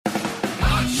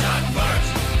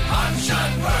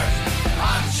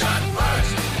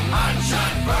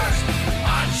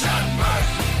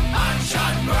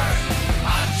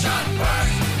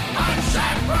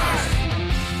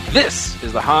This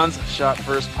is the Hans Shot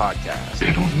First podcast.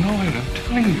 They don't know it, I'm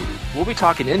telling you. We'll be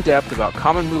talking in depth about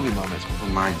common movie moments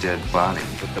From my dead body.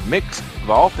 with the mix of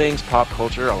all things pop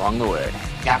culture along the way.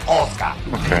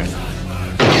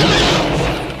 Okay.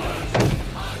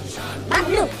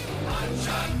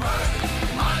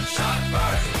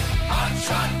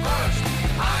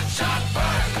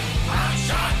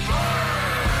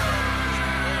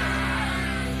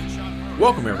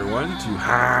 Welcome everyone to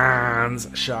Hans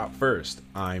Shot First.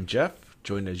 I'm Jeff,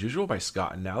 joined as usual by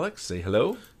Scott and Alex. Say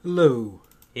hello. Hello.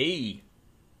 Hey.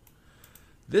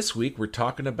 This week we're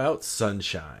talking about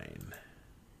Sunshine.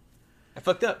 I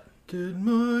fucked up. Good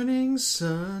morning,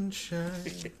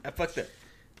 sunshine. I fucked up.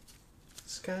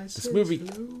 Sky This says movie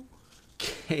hello.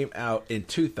 came out in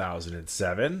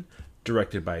 2007,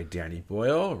 directed by Danny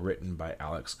Boyle, written by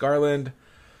Alex Garland,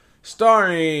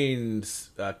 starring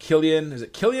Killian. Is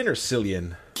it Killian or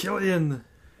Cillian? Killian.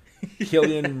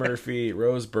 Cillian Murphy,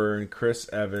 Rose Byrne, Chris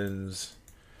Evans,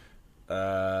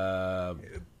 Benedict.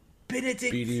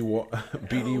 B.D.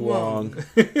 Wong.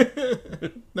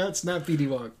 No, it's not B.D.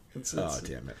 Wong. It's, Oh,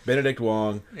 damn it. Benedict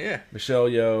Wong, Yeah. Michelle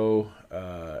Yeoh,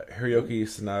 Hiroyuki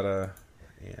Sanada,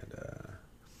 and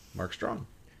Mark Strong.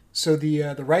 So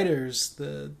the writers,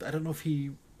 I don't know if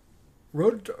he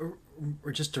wrote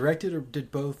or just directed or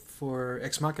did both for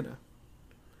Ex Machina.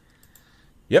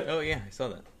 Yep. Oh yeah, I saw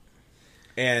that.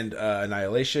 And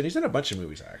Annihilation. He's done a bunch of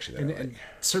movies, actually. That And, I like. and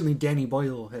certainly Danny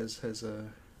Boyle has a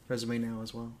resume now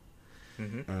as well.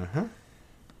 Uh-huh.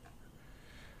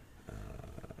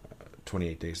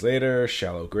 28 Days Later,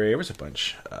 Shallow Grave. There's a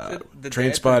bunch. The Train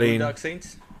dad from Spotting. Boondock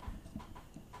Saints.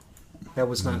 That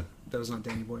was not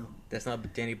Danny Boyle. That's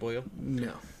not Danny Boyle.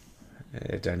 No.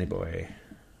 Danny Boy.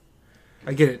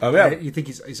 I get it. Oh, yeah. You think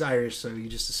he's Irish, so you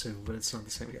just assume, but it's not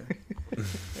the same guy.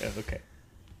 Yeah. Okay.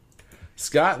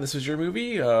 Scott, this was your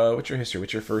movie. What's your history?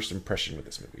 What's your first impression with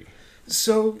this movie?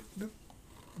 So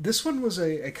this one was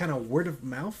a kind of word of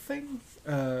mouth thing,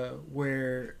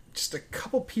 where just a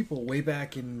couple people way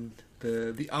back in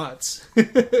the aughts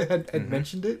had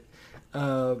mentioned it.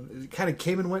 It kind of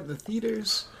came and went in the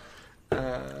theaters.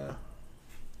 Did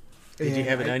you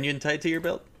have an onion tied to your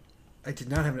belt? I did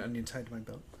not have an onion tied to my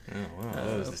belt. Oh wow,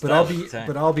 that was the But style at the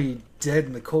time. I'll be dead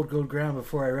in the cold gold ground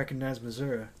before I recognize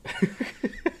Missouri.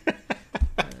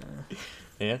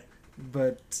 Yeah.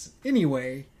 But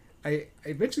anyway, I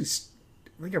eventually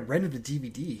I think I rented the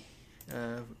DVD.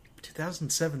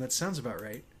 2007. That sounds about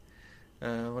right.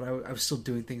 When I was still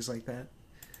doing things like that.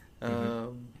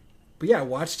 But yeah, I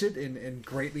watched it and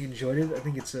greatly enjoyed it. I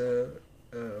think it's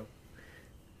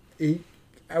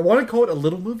I want to call it a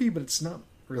little movie, but it's not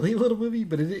really a little movie.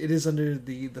 But it is under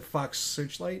the Fox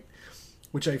Searchlight,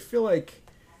 which I feel like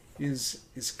is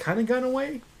kind of gone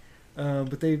away.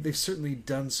 But they've certainly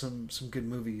done some good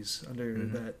movies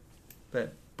under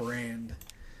that brand.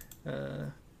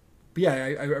 But yeah,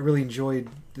 I really enjoyed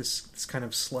this kind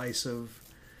of slice of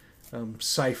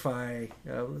sci-fi,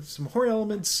 with some horror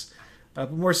elements,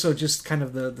 but more so just kind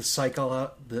of the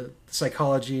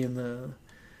psychology and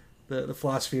the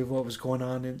philosophy of what was going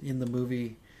on in the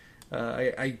movie.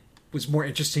 I was more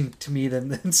interesting to me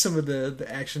than some of the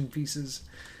action pieces.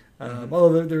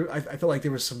 Although I felt like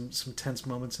there were some tense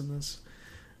moments in this,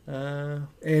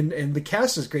 and the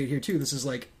cast is great here too. This is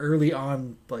like early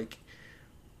on, like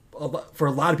for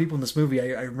a lot of people in this movie.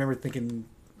 I remember thinking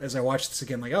as I watched this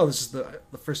again, like, oh, this is the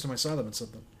first time I saw them in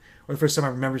something, or the first time I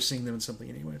remember seeing them in something.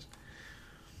 Anyways,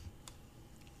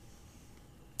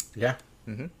 Yeah.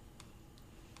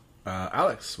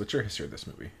 Alex, what's your history of this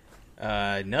movie?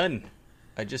 None.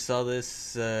 I just saw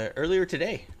this earlier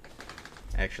today,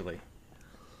 actually,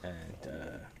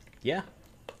 and yeah,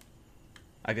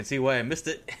 I can see why I missed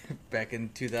it back in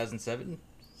 2007.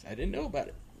 I didn't know about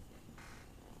it.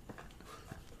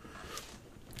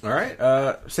 All right.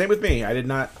 Same with me. I did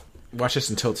not watch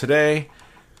this until today.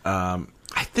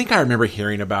 I think I remember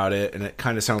hearing about it, and it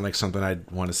kind of sounded like something I'd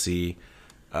want to see,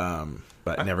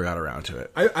 but never got around to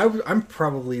it. I'm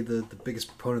probably the biggest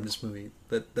proponent of this movie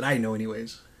that I know,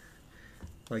 anyways.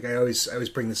 Like I always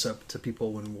bring this up to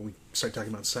people when we start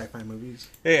talking about sci-fi movies.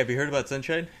 Hey, have you heard about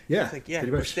Sunshine? Yeah, It's like, yeah,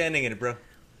 pretty we're much. standing in it, bro.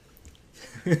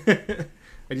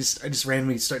 I just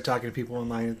randomly start talking to people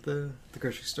online at the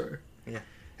grocery store. Yeah.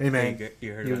 Hey man, Hey,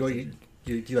 you heard you, about go, Sunshine?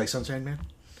 you do you like Sunshine, man?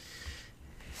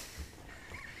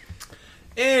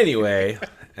 Anyway,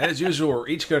 as usual, we're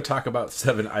each going to talk about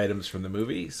 7 items from the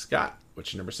movie. Scott,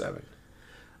 what's your number 7?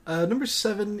 Number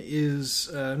 7 is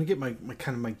I'm gonna get my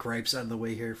kind of my gripes out of the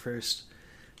way here first.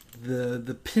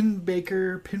 The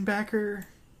Pinbacker,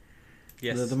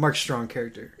 Yes. the Mark Strong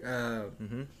character.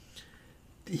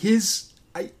 His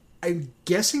I'm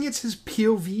guessing it's his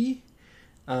POV.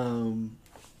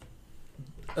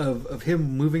 of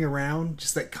him moving around,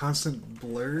 just that constant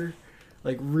blur,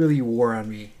 like really wore on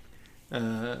me.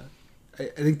 I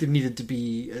think there needed to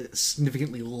be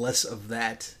significantly less of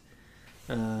that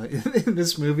in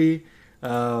this movie.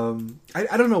 I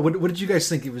don't know. What did you guys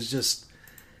think? It was just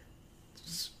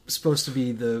supposed to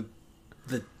be the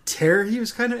terror he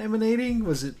was kind of emanating.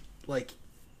 Was it like,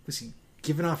 was he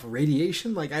giving off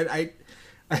radiation? Like they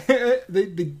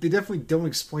definitely don't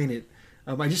explain it.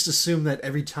 I just assume that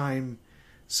every time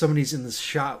somebody's in a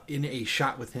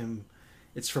shot with him,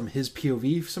 it's from his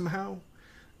POV somehow.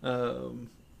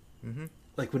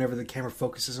 Like whenever the camera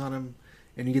focuses on him,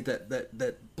 and you get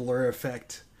that blur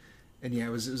effect. And yeah,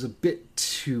 it was a bit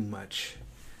too much.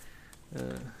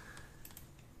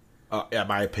 Yeah,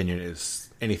 my opinion is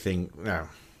anything. No.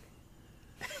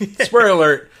 Spoiler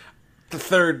alert: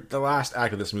 the last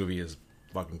act of this movie is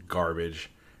fucking garbage,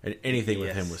 and anything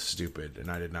with him was stupid, and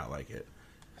I did not like it.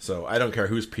 So I don't care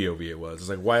whose POV it was. It's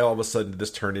like, why all of a sudden did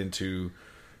this turn into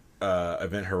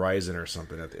Event Horizon or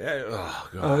something? At the oh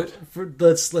god.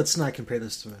 Let's not compare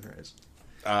this to Event Horizon.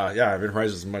 Yeah, Event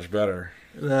Horizon is much better.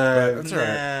 That's all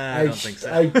right. I don't think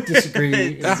so. I disagree.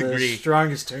 In Disagree. the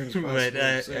strongest terms possible. But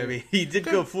I mean, he did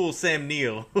go full Sam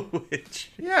Neill,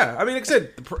 which Yeah, I mean, like I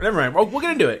said, never mind. We'll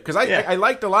get into it because I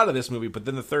liked a lot of this movie, but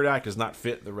then the third act does not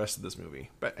fit the rest of this movie.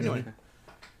 But anyway,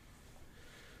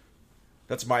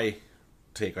 that's my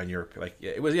take on your like.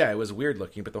 It was weird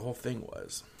looking, but the whole thing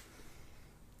was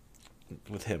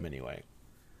with him anyway.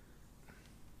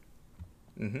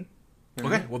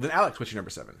 Okay, well then, Alex, what's your number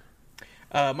 7?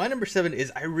 my number 7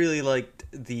 is I really liked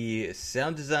the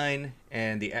sound design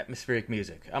and the atmospheric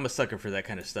music. I'm a sucker for that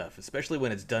kind of stuff, especially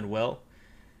when it's done well.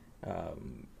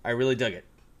 I really dug it.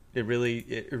 It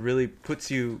really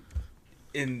puts you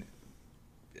in,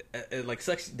 like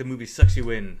the movie sucks you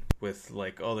in with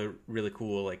like all the really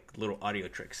cool like little audio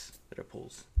tricks that it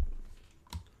pulls.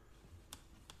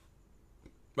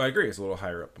 I agree. It's a little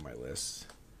higher up on my list.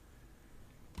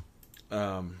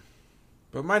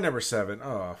 But my number 7.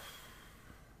 Oh,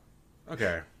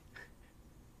 okay.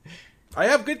 I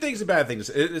have good things and bad things.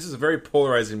 This is a very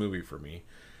polarizing movie for me.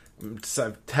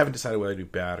 I haven't decided whether to do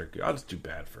bad or good. I'll just do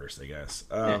bad first, I guess.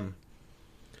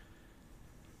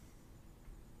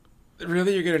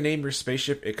 Really, you're gonna name your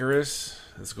spaceship Icarus?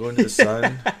 Let's go into the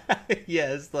sun.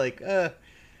 Yeah, it's like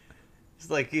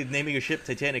naming a ship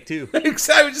Titanic too. I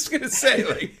was just gonna say,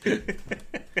 like,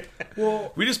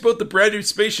 well, we just built the brand new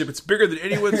spaceship. It's bigger than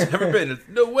anyone's ever been.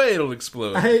 No way it'll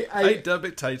explode. I dub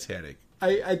it Titanic.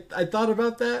 I thought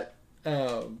about that,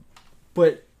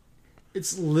 but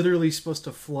it's literally supposed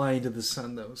to fly into the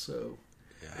sun, though. So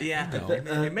yeah,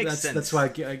 it makes sense.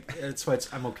 That's why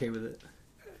I'm okay with it.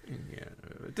 Yeah,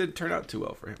 it didn't turn out too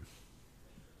well for him.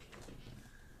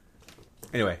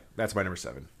 Anyway, that's my number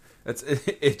 7.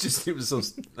 It was so.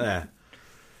 I'm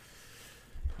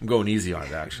going easy on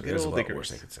it. Actually, there's a lot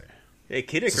worse I could say. Hey,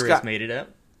 Kid Icarus made it up.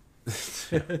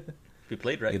 We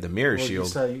played right. The mirror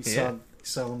shield. You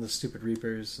saw the stupid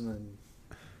Reapers, and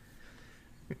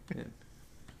then.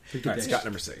 All right, Scott,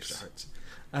 number 6.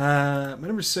 My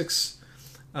number 6.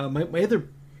 My other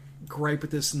gripe with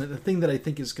this, and the thing that I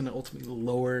think is going to ultimately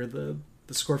lower the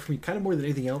score for me, kind of more than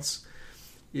anything else,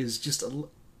 is just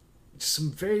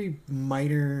some very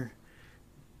minor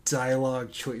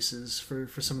dialogue choices for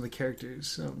some of the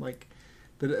characters. Like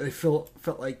that, I felt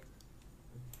like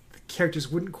the characters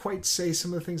wouldn't quite say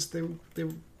some of the things they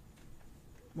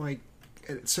like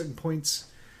at certain points.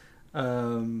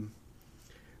 Mainly,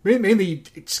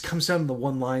 it just comes down to the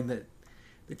one line that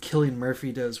Cillian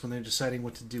Murphy does when they're deciding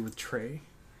what to do with Trey.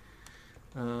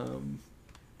 When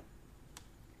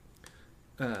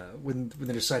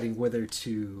they're deciding whether they're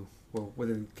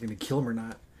going to kill him or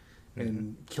not,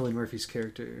 and Cillian Murphy's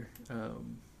character, I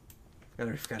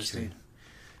already forgot his name,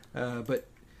 but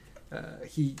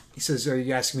he says, "Are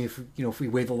you asking me if we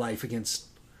weigh the life against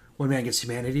one man against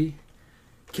humanity,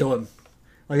 kill him?"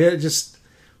 Like it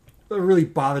really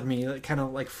bothered me. It kind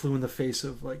of like flew in the face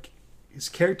of like his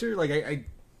character. Like I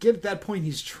get at that point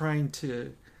he's trying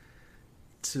to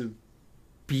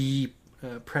be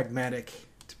pragmatic,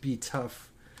 to be tough.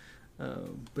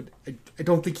 But I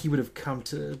don't think he would have come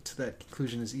to that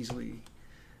conclusion as easily,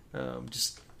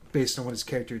 just based on what his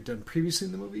character had done previously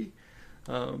in the movie.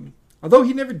 Although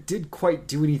he never did quite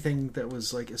do anything that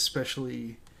was like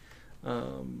especially,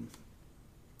 I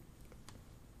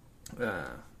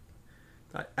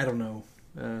don't know,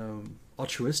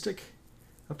 altruistic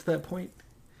up to that point.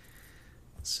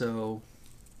 So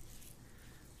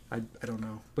I don't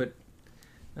know, but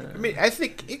I mean, I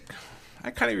think I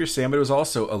kind of understand, but it was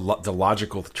also the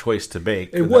logical choice to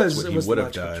make. It was what he would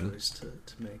have the logical done. choice to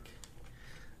make.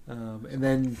 And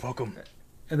then Welcome.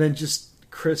 And then just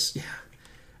Chris, yeah,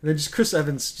 and then just Chris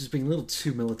Evans just being a little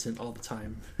too militant all the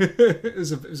time. it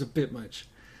was a bit much.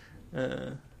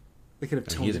 They could have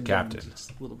toned he's a him down captain.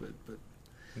 just a little bit, but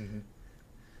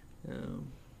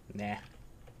Nah.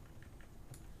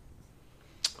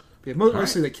 yeah,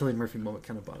 mostly that Cillian Murphy moment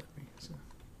kind of bothered me. So.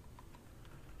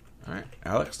 All right,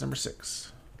 Alex, number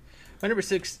 6. My number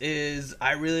 6 is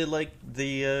I really like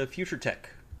the future tech.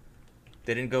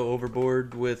 They didn't go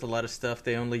overboard with a lot of stuff.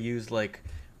 They only used like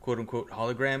quote unquote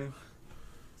hologram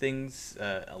things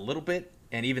a little bit,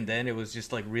 and even then it was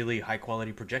just like really high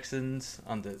quality projections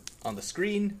on the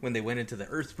screen when they went into the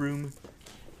Earth room.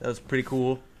 That was pretty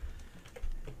cool.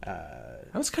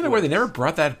 That was kind of where they never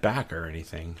brought that back or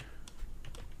anything.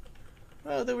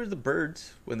 Well, there were the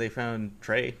birds when they found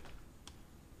Trey.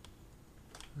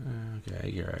 Okay,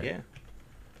 you're right. Yeah.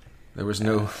 There was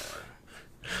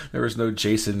no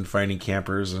Jason finding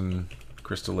campers in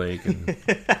Crystal Lake, and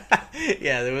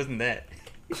Yeah, there wasn't that.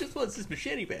 He just wants his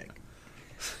machete back.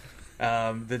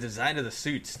 The design of the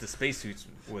suits, the spacesuits,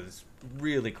 was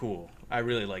really cool. I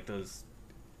really like those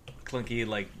clunky,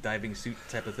 like, diving suit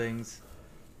type of things.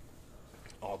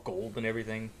 All gold and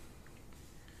everything.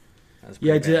 That was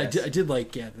Yeah, I pretty badass. did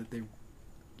like that they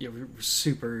were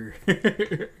super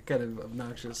kind of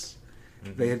obnoxious.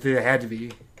 Mm-hmm. They had to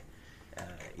be.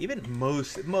 Even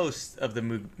most of the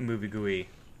movie GUI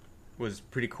was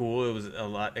pretty cool. It was a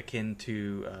lot akin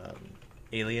to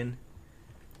Alien,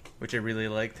 which I really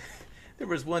liked. There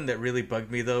was one that really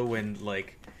bugged me though when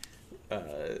like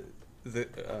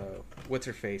what's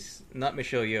her face? Not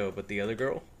Michelle Yeoh, but the other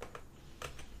girl,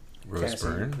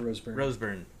 Roseburn.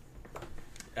 Roseburn.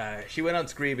 she went on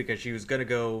screen because she was gonna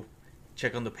go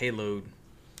check on the payload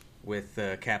with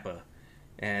Kappa,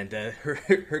 and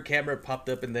her camera popped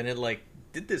up, and then it like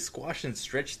did this squash and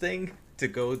stretch thing to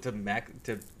go to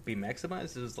be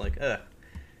maximized. It was like,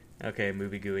 okay,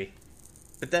 movie GUI.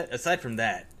 But that aside from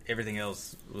that, everything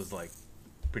else was like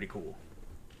pretty cool.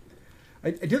 I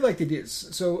did like the ideas.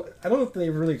 So I don't know if they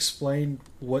really explained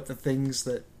what the things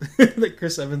that that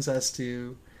Chris Evans has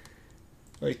to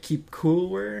like keep cool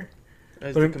were.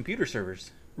 As But the I'm- computer servers.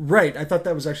 Right. I thought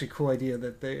that was actually a cool idea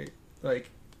that they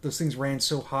like those things ran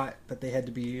so hot that they had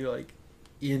to be like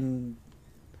in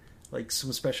like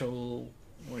some special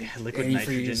like Liquid antifreeze.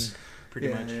 nitrogen, pretty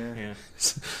Yeah, much. yeah. Yeah.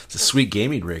 It's a sweet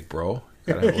gaming rig, bro.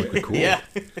 Gotta have liquid cool. Yeah.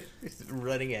 It's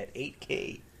running at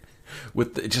 8K.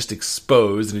 With it just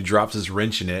exposed, and he drops his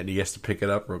wrench in it, and he has to pick it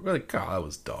up. We're like, God, that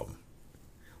was dumb.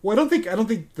 Well, I don't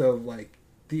think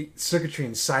the circuitry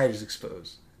inside is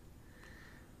exposed.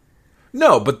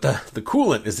 No, but the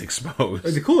coolant is exposed.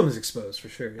 Like, the coolant is exposed for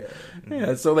sure. Yeah.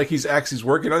 Yeah, so like he's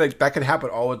working on it. That could happen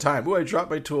all the time. Oh, I dropped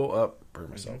my tool up, burn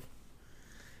myself.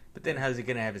 But then how's he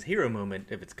going to have his hero moment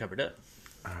if it's covered up?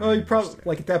 Well, you probably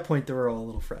like at that point they were all a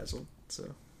little frazzled.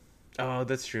 So Oh,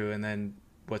 that's true. And then,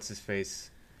 what's his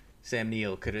face? Sam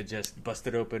Neill could have just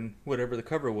busted open whatever the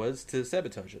cover was to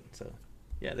sabotage it. So,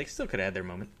 yeah, they still could have had their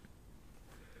moment.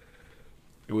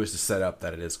 It was to set up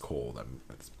that it is cold.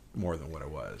 That's more than what it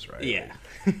was, right? Yeah.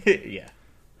 Yeah.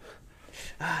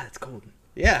 Ah, it's cold.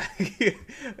 Yeah.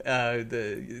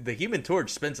 The Human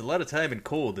Torch spends a lot of time in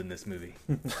cold in this movie.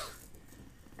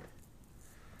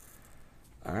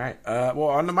 All right. Well,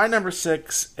 on to my number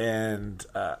 6, and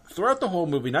throughout the whole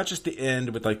movie, not just the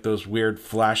end with like those weird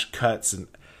flash cuts, and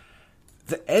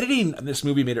the editing in this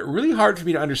movie made it really hard for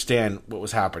me to understand what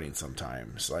was happening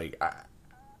sometimes. Like,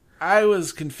 I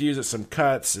was confused at some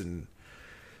cuts, and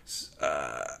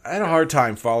I had a hard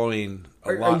time following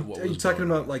a lot. are you talking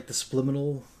about like the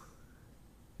subliminal?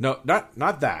 No,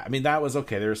 not that. I mean, that was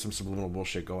okay. There was some subliminal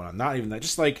bullshit going on. Not even that.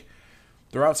 Just like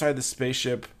they're outside the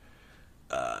spaceship.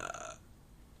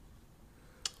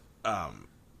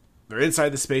 They're inside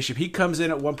the spaceship. He comes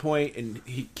in at one point, and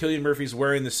Cillian Murphy's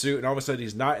wearing the suit, and all of a sudden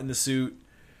he's not in the suit.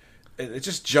 And it's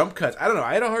just jump cuts. I don't know.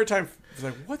 I had a hard time. I was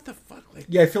like, what the fuck? Like,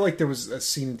 Yeah, I feel like there was a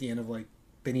scene at the end of like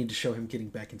they need to show him getting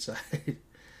back inside.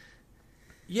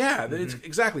 yeah, it's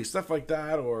exactly stuff like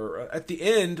that. Or at the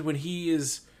end when he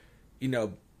is,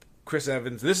 Chris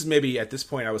Evans. This is maybe at this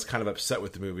point I was kind of upset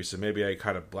with the movie, so maybe I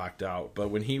kind of blacked out. But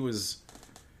when he was,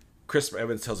 Chris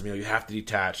Evans tells me, you have to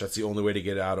detach. That's the only way to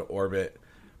get out of orbit.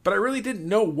 But I really didn't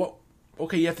know what.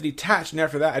 Okay, you have to detach, and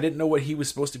after that, I didn't know what he was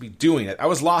supposed to be doing. I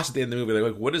was lost at the end of the movie.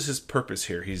 Like, what is his purpose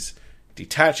here? He's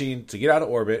detaching to get out of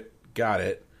orbit. Got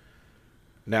it.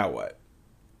 Now what?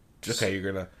 Okay,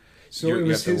 you're gonna. So you it have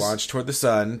was to his... launch toward the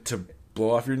sun to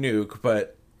blow off your nuke,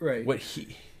 but Right.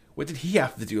 What did he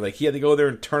have to do? Like, he had to go there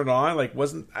and turn it on. Like,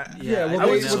 wasn't? Yeah, I well,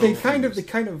 was they so kind of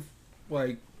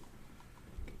like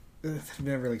I've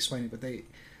never really explained it, but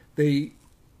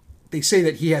they say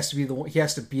that he has to be the one. He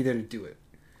has to be there to do it.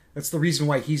 That's the reason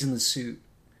why he's in the suit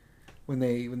when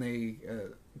they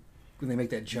make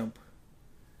that jump.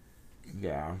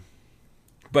 Yeah,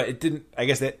 but it didn't. I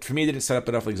guess that for me, it didn't set up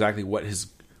enough exactly what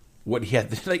he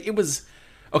had. Like it was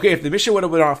okay if the mission would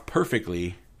have went off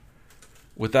perfectly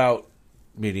without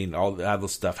meeting all the other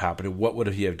stuff happening. What would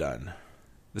he have done?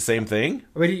 The same thing?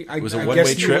 I mean, it was a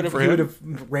one-way trip for him. He would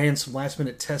have ran some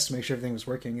last-minute tests to make sure everything was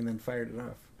working, and then fired it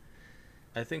off.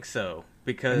 I think so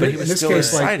because But in this still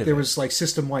case, inside like of there it. was like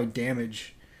system-wide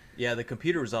damage, yeah, the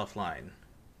computer was offline.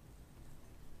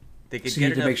 They could so you get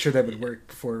had to enough- make sure that would work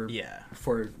before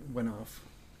it went off.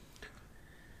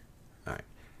 All right.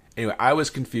 Anyway, I was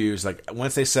confused. Like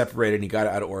once they separated and he got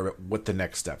out of orbit, what the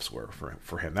next steps were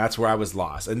for him. That's where I was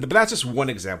lost. But that's just one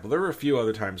example. There were a few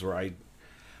other times where I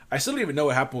still don't even know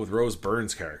what happened with Rose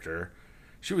Byrne's character.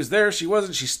 She was there, she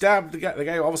wasn't. She stabbed the guy. The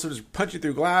guy all of a sudden is punching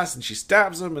through glass, and she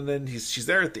stabs him, and then she's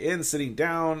there at the end, sitting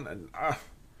down,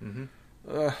 and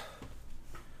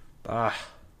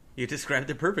You described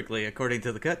it perfectly, according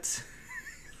to the cuts.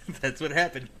 That's what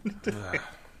happened.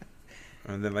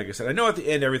 And then, like I said, I know at the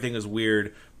end everything is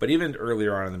weird, but even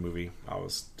earlier on in the movie, I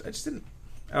just didn't.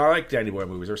 I like Danny Boy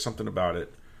movies. There's something about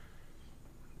it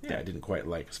that I didn't quite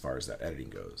like as far as that editing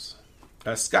goes.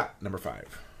 Scott, number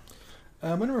 5.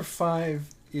 My number 5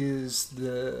 is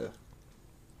the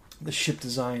ship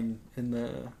design and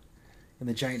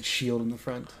the giant shield in the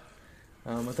front.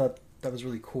 I thought that was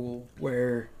really cool.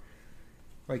 Where,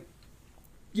 like,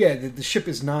 yeah, the ship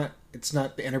is not. It's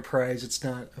not the Enterprise. It's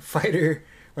not a fighter.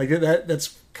 Like that.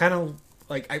 That's kind of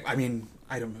like. I mean,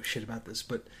 I don't know shit about this,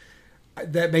 but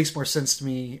that makes more sense to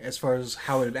me as far as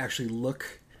how it would actually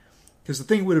look, because the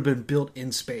thing would have been built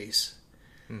in space,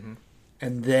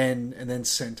 and then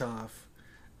sent off.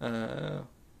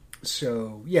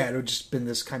 So yeah, it would just been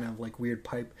this kind of like weird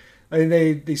pipe. I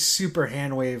mean, they super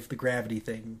hand wave the gravity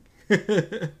thing.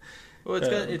 Well,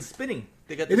 it's spinning.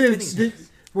 They got the It spinning.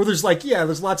 is. Well, there's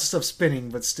there's lots of stuff spinning,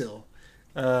 but still.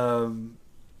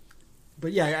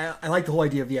 But yeah, I like the whole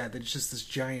idea of that it's just this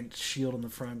giant shield on the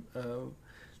front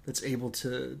that's able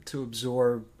to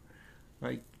absorb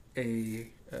like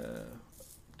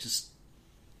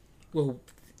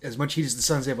as much heat as the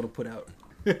sun's able to put out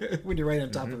when you're right on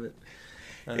top of it.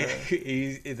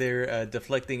 They're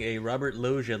deflecting a Robert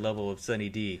Loggia level of Sunny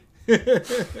D. God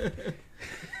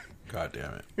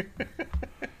damn it.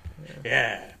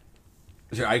 Yeah.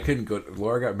 I couldn't go.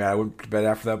 Laura got mad. I went to bed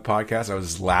after that podcast. I was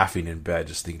just laughing in bed,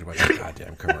 just thinking about that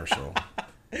goddamn commercial.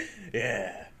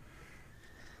 Yeah.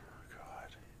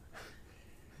 God.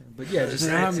 But yeah, just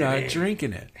I'm not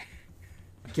drinking it.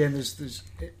 again, there's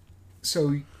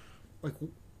so like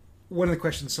one of the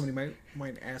questions somebody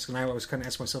might ask, and I always kind of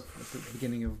ask myself at the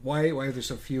beginning of why are there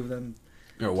so few of them?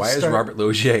 Why is Robert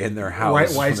Loggia in their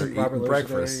house? Why is when it they're Robert eating Loggia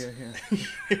breakfast? there?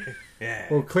 Yeah. Yeah.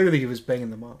 Well, clearly he was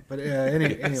banging them up. But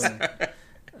anyway,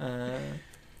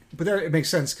 but there, it makes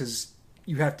sense because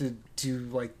you have to do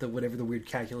like whatever the weird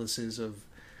calculus is of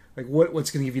like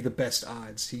what's going to give you the best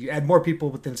odds. So you add more people,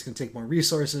 but then it's going to take more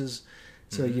resources.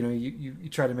 So you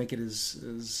try to make it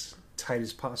as tight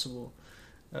as possible.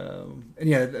 And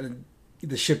yeah,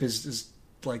 the ship is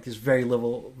like there's very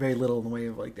little in the way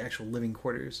of like the actual living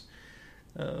quarters.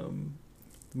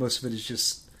 Most of it is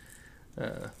just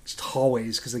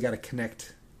hallways because they got to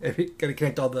connect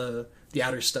all the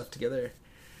outer stuff together.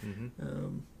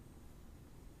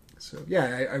 So yeah,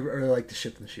 I really like the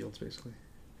ship and the shields basically.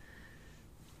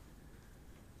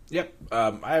 Yep.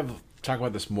 I have talk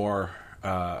about this more.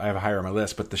 I have a higher on my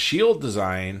list, but the shield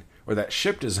design or that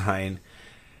ship design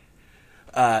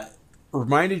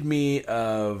reminded me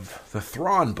of the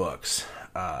Thrawn books.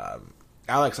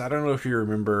 Alex, I don't know if you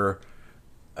remember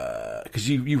because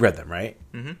you read them, right?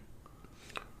 Mm-hmm.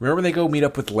 Remember when they go meet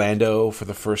up with Lando for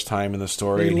the first time in the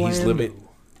story, and he's living,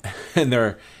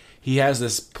 and he has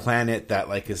this planet that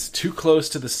like is too close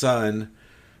to the sun,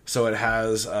 so it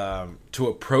has to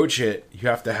approach it. You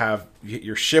have to have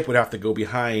your ship would have to go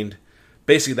behind,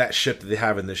 basically that ship that they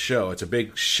have in this show. It's a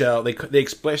big shell. They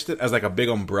expressed it as like a big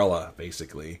umbrella,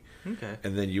 basically. Okay.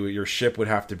 And then your ship would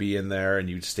have to be in there,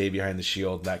 and you'd stay behind the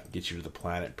shield. That can get you to the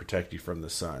planet, and protect you from the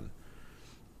sun.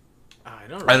 I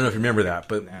don't know if you remember that,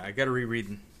 but I got to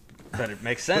reread. But it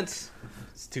makes sense.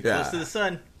 It's too close to the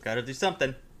sun. Got to do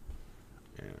something.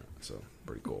 Yeah, so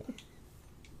pretty cool.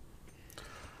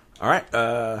 All right,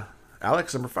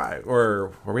 Alex, number 5,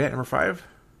 or were we at number 5?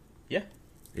 Yeah.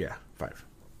 Yeah, 5.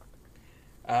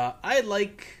 I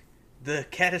like the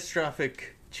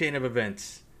catastrophic chain of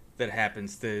events that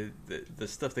happens. The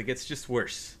stuff that gets just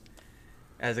worse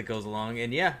as it goes along.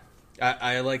 And yeah,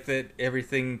 I like that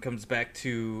everything comes back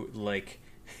to like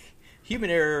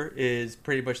human error is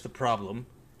pretty much the problem.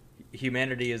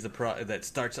 humanity is that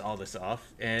starts all this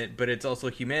off, but it's also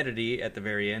humanity at the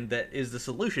very end that is the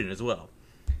solution as well.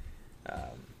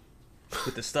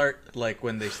 With the start, like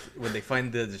when they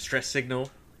find the distress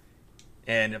signal,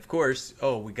 and of course,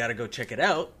 we got to go check it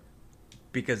out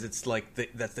because it's like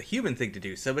that's the human thing to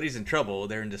do. Somebody's in trouble,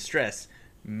 they're in distress.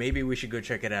 Maybe we should go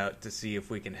check it out to see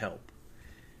if we can help.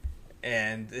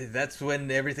 And that's when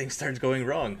everything starts going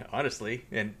wrong, honestly.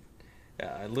 And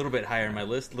a little bit higher on my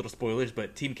list, little spoilers,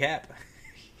 but Team Cap,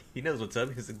 he knows what's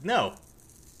up. He's like, no,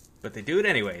 but they do it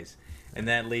anyways. And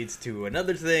that leads to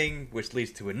another thing, which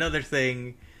leads to another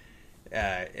thing.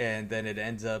 And then it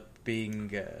ends up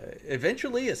being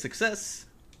eventually a success,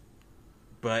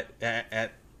 but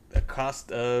at a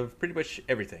cost of pretty much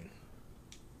everything.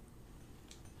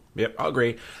 Yep, I'll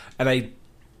agree.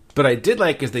 But I did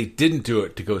like is they didn't do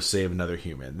it to go save another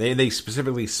human. They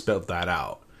specifically spelled that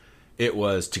out. It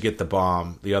was to get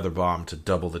the other bomb, to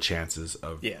double the chances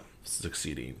of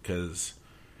succeeding. Because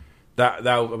that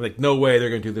I'm like, no way they're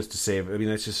going to do this to save. I mean,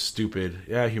 that's just stupid.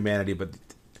 Yeah, humanity, but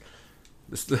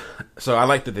so I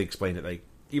like that they explained it. Like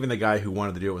even the guy who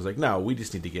wanted to do it was like, no, we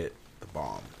just need to get the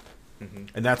bomb,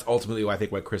 and that's ultimately why I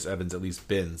think Chris Evans at least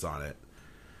bends on it.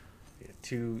 Yeah,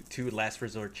 two last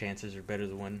resort chances are better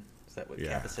than one. Is that what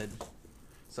Kappa said?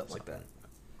 Something like that.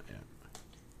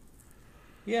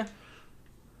 Yeah.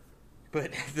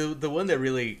 But the one that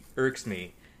really irks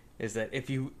me is that if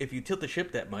you tilt the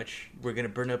ship that much, we're gonna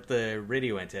burn up the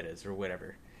radio antennas or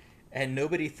whatever. And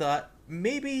nobody thought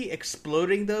maybe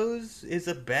exploding those is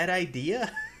a bad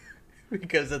idea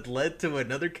because it led to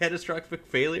another catastrophic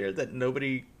failure that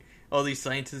all these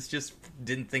scientists just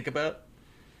didn't think about.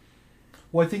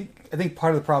 Well, I think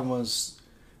part of the problem was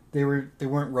they weren't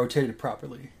rotated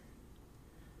properly.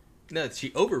 No,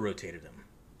 she over-rotated them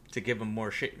to give them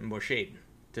more shade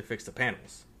to fix the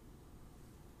panels.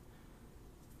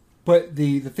 But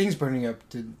the things burning up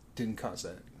didn't cause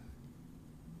that.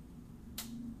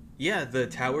 Yeah, the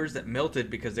towers that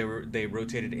melted because they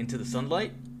rotated into the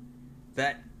sunlight,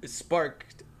 that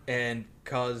sparked and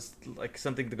caused like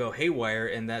something to go haywire,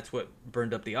 and that's what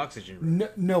burned up the oxygen room.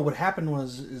 No, what happened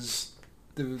was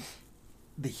the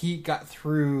heat got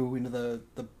through into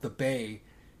the bay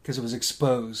because it was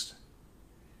exposed.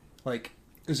 Like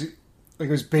it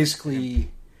was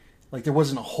basically like there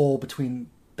wasn't a hole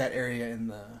between that area and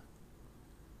the.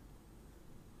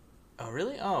 Oh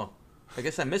really? Oh, I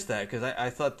guess I missed that because I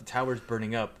thought the towers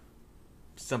burning up,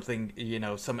 something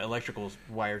some electrical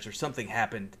wires or something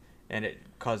happened and it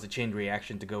caused a chain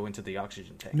reaction to go into the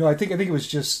oxygen tank. No, I think it was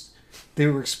just they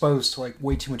were exposed to like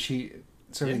way too much heat.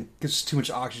 So it gets too much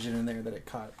oxygen in there that it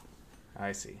caught.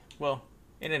 I see. Well,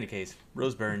 in any case,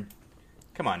 Rose Byrne,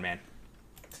 come on, man.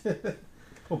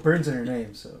 Well, Byrne's in her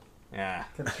name, so yeah,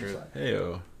 that's true.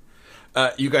 Heyo.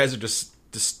 You guys are just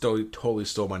totally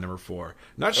stole my number 4.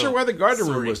 Not sure why the Gardner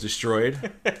room was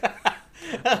destroyed.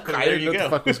 There you go. What the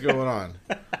fuck was going on?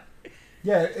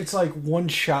 Yeah, it's like one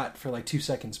shot for like 2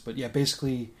 seconds, but yeah,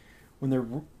 basically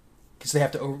when because they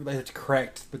have to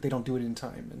correct, but they don't do it in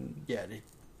time, and yeah,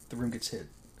 the room gets hit.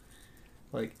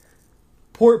 Like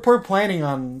poor planning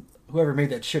on whoever made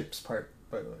that ship's part,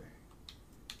 by the way.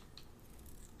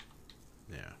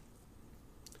 Yeah.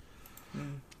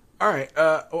 All right.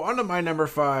 On to my number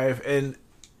 5, and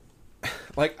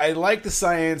like I like the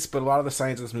science, but a lot of the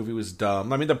science in this movie was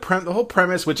dumb. I mean, the whole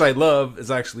premise, which I love, is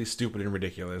actually stupid and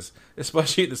ridiculous.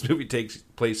 Especially this movie takes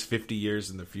place 50 years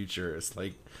in the future. It's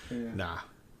like, nah,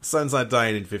 the sun's not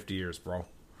dying in 50 years, bro.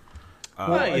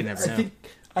 Well, you never know. I think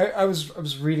I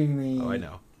was reading the. Oh, I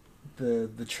know.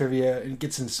 The trivia, and it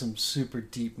gets into some super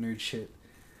deep nerd shit.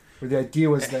 Where the idea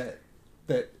was that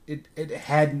it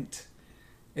hadn't.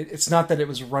 It's not that it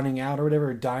was running out or whatever,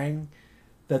 or dying.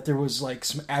 That there was like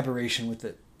some aberration with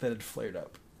it that had flared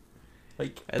up.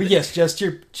 Like, but yes, just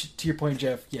to your point,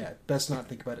 Jeff. Yeah, best not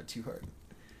think about it too hard.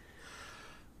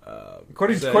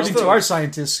 According to our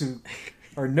scientists, who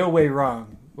are no way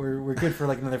wrong, we're good for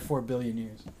like another 4 billion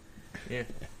years. Yeah,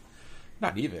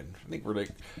 not even. I think we're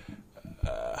like.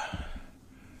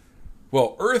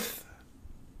 Well, Earth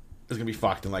is gonna be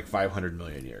fucked in like 500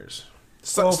 million years.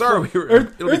 Earth is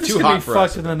too gonna hot be for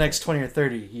fucked us in the next 20 or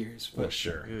 30 years. But. Well,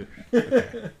 sure.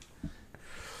 Okay.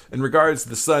 In regards to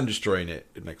the sun destroying it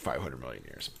in like 500 million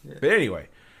years. Yeah. But anyway,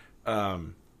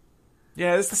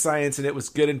 it's the science, and it was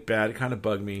good and bad. It kind of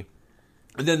bugged me.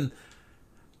 And then,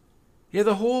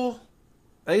 the whole.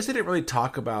 I guess they didn't really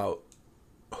talk about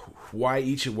why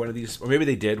each one of these, or maybe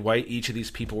they did, why each of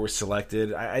these people were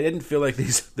selected. I didn't feel like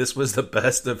this was the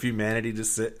best of humanity to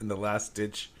sit in the last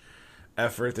ditch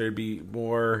effort. There'd be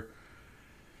more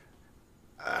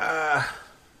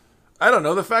I don't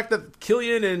know, the fact that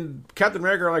Killian and Captain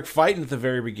America are like fighting at the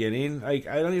very beginning. Like,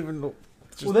 I don't even know.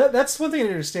 Well, that's one thing I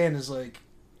understand is like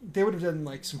they would have done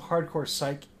like some hardcore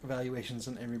psych evaluations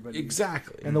on everybody.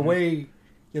 Exactly. And the way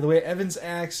Evans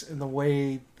acts and the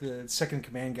way the second in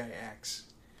command guy acts.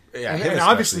 Yeah, and him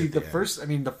obviously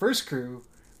especially at the first crew,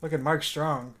 look at Mark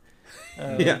Strong.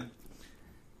 Yeah.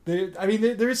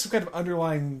 There is some kind of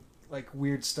underlying like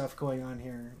weird stuff going on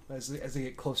here as they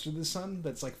get closer to the sun.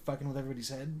 That's like fucking with everybody's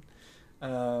head.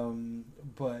 On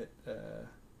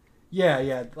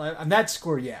that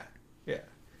score, yeah.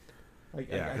 Like,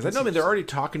 Yeah, because I know they're already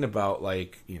talking about,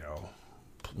 like, you know,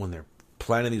 when they're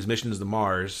planning these missions to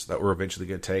Mars that we're eventually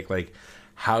going to take, like,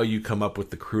 how you come up with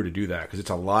the crew to do that. Because it's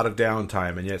a lot of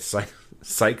downtime, and yet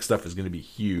psych stuff is going to be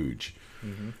huge.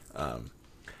 Mm-hmm.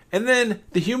 And then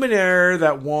the human error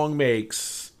that Wong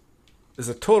makes is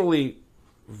a totally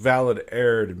valid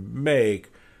error to make.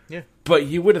 Yeah. But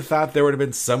you would have thought there would have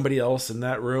been somebody else in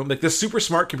that room. Like, this super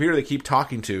smart computer they keep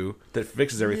talking to that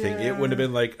fixes everything. Yeah. It would have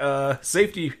been like,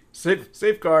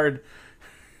 safeguard.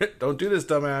 Don't do this,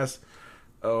 dumbass.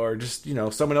 Or just, you know,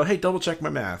 someone else, hey, double check my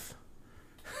math.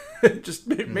 Just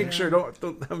make sure, don't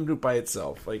have them do it by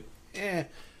itself. Like, I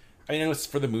know it's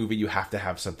for the movie, you have to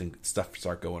have stuff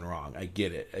start going wrong. I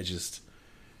get it. I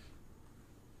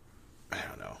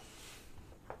don't know.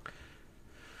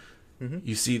 Mm-hmm.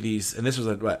 You see these, and this was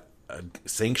a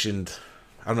sanctioned,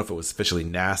 I don't know if it was officially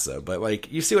NASA, but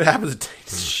like, you see what happens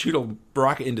to shoot a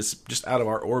rocket into just out of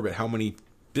our orbit, how many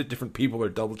different people are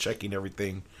double checking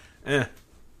everything. I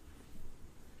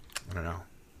don't know.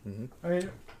 Mm-hmm. I mean,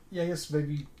 yeah, I guess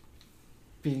maybe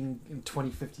being in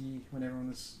 2050 when everyone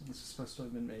this is supposed to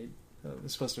have been made,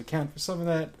 was supposed to account for some of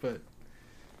that, but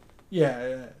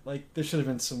yeah, like there should have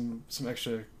been some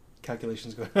extra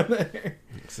calculations going on there.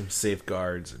 Some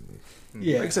safeguards and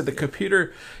yeah, like I said, the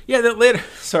computer. Yeah, that later.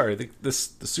 Sorry, the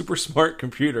super smart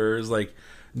computer is like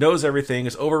knows everything,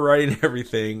 is overriding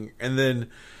everything, and then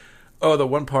the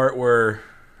one part where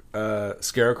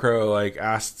Scarecrow like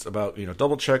asks about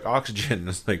double check oxygen.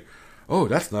 It's like, oh,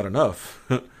 that's not enough.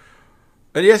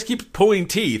 And he has to keep pulling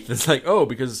teeth. It's like, oh,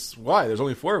 because why? There's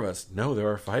only 4 of us. No, there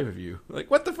are 5 of you. Like,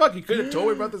 what the fuck? You could have told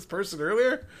me about this person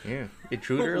earlier? Yeah.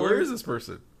 Intruder alert? Where is this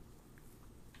person?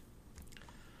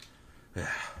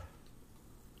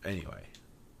 Anyway.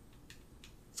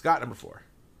 Scott, number 4.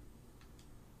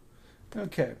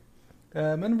 Okay.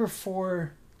 My number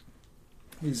 4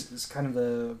 is kind of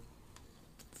the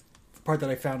part that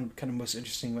I found kind of most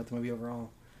interesting about the movie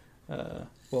overall.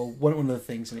 One of the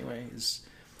things, anyway, is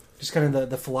just kind of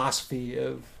the philosophy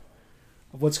of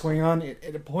what's going on.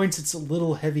 At points, it's a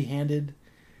little heavy-handed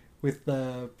with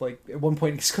like at one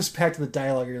point it goes back to the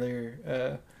dialogue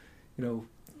earlier.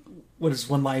 What is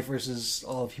one life versus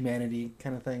all of humanity,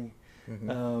 kind of thing.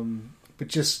 Mm-hmm. But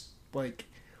just like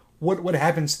what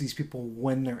happens to these people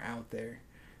when they're out there,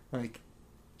 like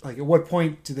at what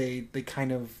point do they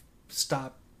kind of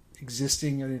stop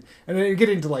existing? And then you get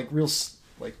into like real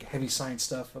like heavy science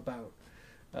stuff about.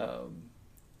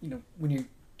 When you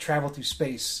travel through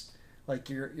space,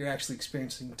 like you're actually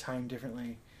experiencing time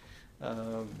differently.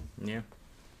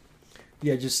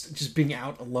 Just being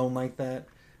out alone like that.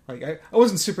 Like I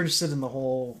wasn't super interested in the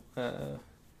whole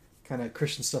kind of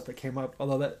Christian stuff that came up,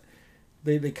 although that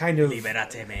they kind of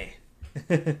Liberate me.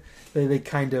 they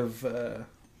kind of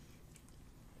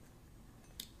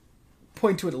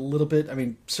point to it a little bit. I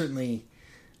mean, certainly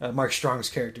Mark Strong's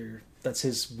character, that's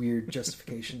his weird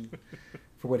justification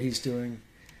for what he's doing.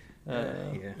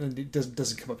 And it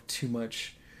doesn't come up too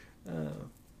much,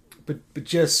 but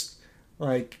just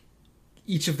like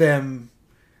each of them,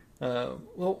 not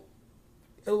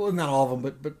all of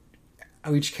them, but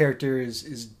how each character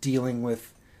is dealing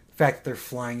with the fact that they're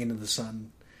flying into the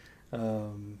sun,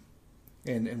 and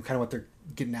kind of what they're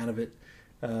getting out of it.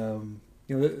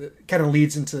 It kind of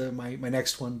leads into my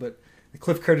next one, but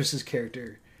Cliff Curtis's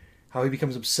character, how he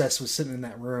becomes obsessed with sitting in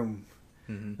that room.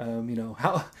 Mm-hmm.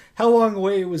 How long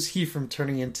away was he from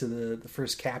turning into the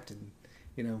first captain?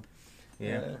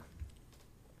 Yeah.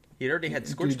 He'd already had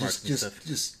scorch marks and stuff.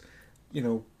 Just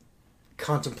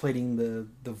contemplating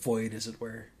the void, as it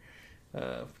were.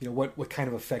 What kind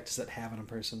of effect does that have on a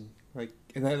person? Like,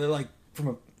 and they're like from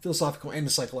a philosophical and a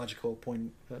psychological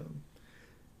point. I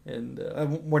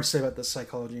have more to say about the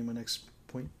psychology in my next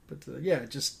point, but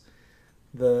just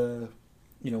the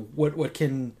what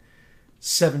can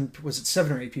 7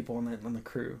 or 8 people on the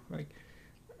crew, like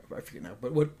I forget now,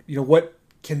 but what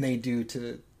can they do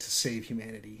to save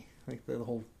humanity, like the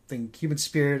whole thing, human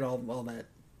spirit, all that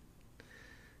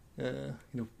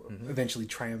eventually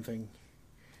triumphing.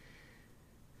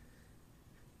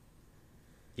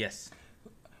 Yes.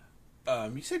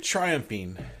 You said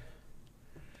triumphing.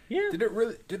 Yeah.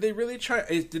 Did they really try?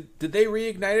 Did they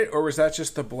reignite it, or was that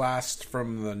just the blast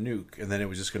from the nuke, and then it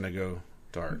was just going to go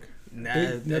dark? Nah,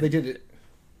 They did it.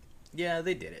 Yeah,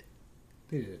 they did it.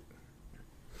 They did it.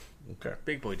 Okay.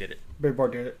 Big Boy did it. Big Boy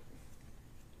did it.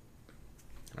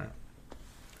 All right.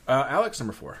 Alex,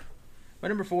 number 4. My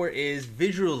number 4 is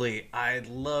visually. I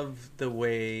love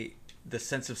the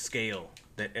sense of scale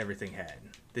that everything had.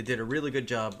 They did a really good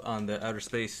job on the outer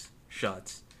space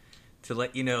shots to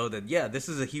let you know that, yeah, this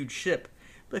is a huge ship.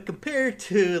 But compared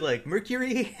to, like,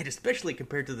 Mercury, and especially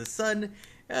compared to the sun,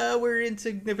 we're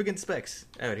insignificant specks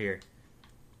out here.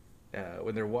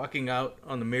 When they're walking out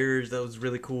on the mirrors, that was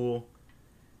really cool.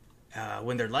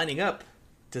 When they're lining up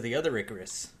to the other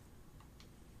Icarus,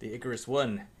 the Icarus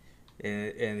 1,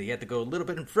 and they had to go a little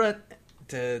bit in front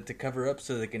to cover up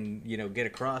so they can, get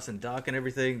across and dock and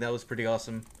everything. That was pretty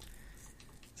awesome.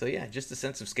 So yeah, just a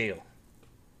sense of scale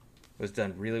was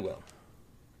done really well.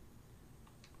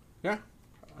 Yeah,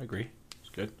 I agree. It's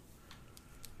good.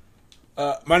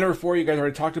 My number 4, you guys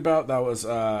already talked about. That was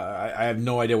I have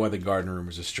no idea why the garden room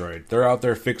was destroyed. They're out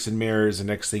there fixing mirrors, and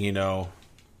next thing you know,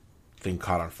 thing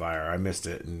caught on fire. I missed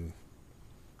it, and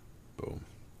boom.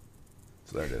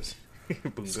 So there it is.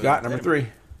 Scott, number 3.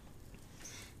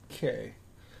 Okay.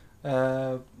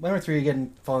 My number 3,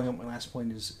 again, following up my last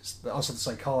point, is also the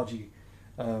psychology.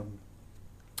 So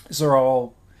they're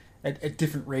all at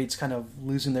different rates, kind of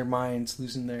losing their minds,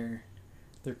 losing their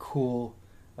cool.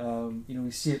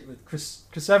 We see it with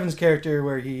Chris Evans' character,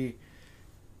 where he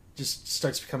just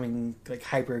starts becoming like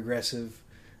hyper aggressive.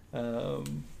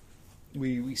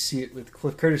 We see it with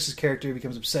Cliff Curtis's character; he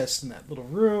becomes obsessed in that little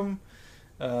room.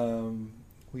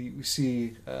 We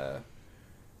see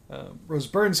Rose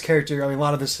Byrne's character. I mean, a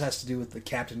lot of this has to do with the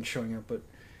captain showing up, but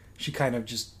she kind of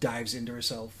just dives into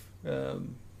herself. But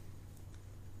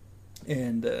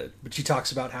she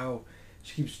talks about how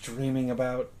she keeps dreaming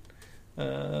about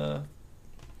the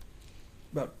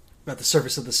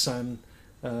surface of the sun.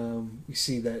 We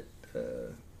see that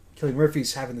Cillian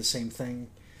Murphy's having the same thing.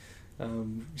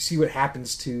 You see what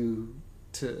happens to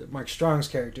Mark Strong's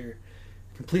character.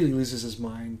 Completely loses his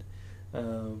mind.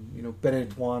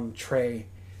 Benedict Wong Trey,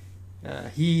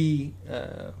 he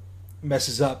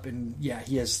messes up, and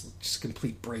he has just a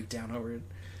complete breakdown over it.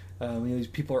 These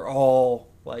people are all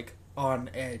like on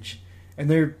edge, and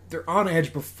they're on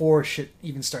edge before shit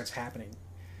even starts happening.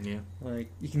 Yeah,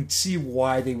 like you can see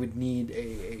why they would need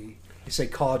a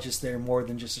psychologist there more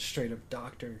than just a straight up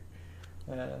doctor.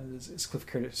 Is Cliff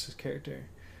Curtis's character.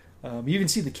 You even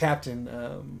see the captain.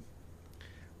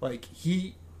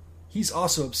 He's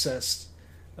also obsessed.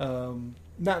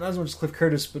 Not as much as Cliff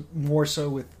Curtis, but more so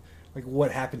with like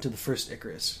what happened to the first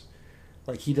Icarus.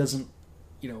 Like he doesn't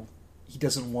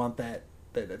want that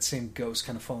same ghost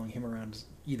kind of following him around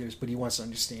either, but he wants to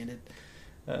understand it.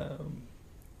 And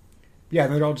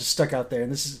they're all just stuck out there.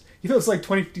 And this is, it's like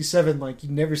 2057. Like you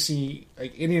never see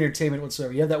like any entertainment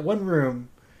whatsoever. You have that one room,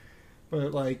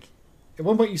 but like at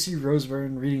one point you see Rose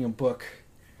Byrne reading a book,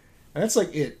 and that's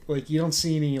like it. Like you don't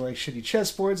see any like shitty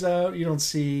chessboards out. You don't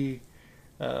see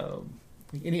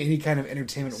any kind of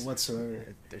entertainment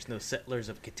whatsoever. There's no Settlers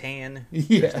of Catan.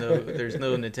 Yeah. There's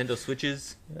no Nintendo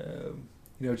Switches.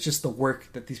 It's just the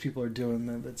work that these people are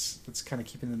doing that's kind of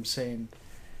keeping them sane.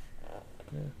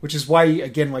 Which is why,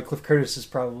 again, like Cliff Curtis is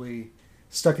probably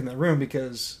stuck in that room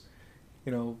because,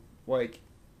 like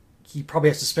he probably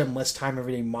has to spend less time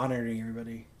every day monitoring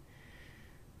everybody.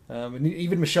 And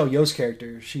even Michelle Yeoh's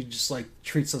character, she just like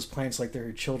treats those plants like they're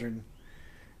her children.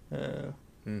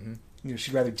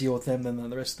 She'd rather deal with them than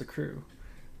the rest of the crew.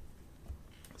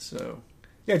 So,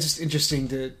 just interesting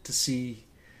to see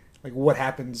like what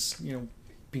happens,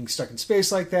 being stuck in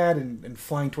space like that and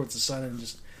flying towards the sun, and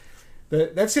just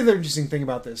that's the other interesting thing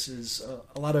about this is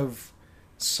a lot of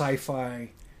sci-fi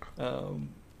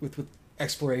with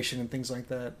exploration and things like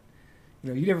that.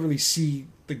 You never really see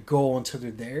the goal until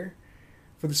they're there.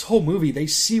 For this whole movie, they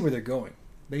see where they're going.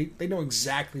 They know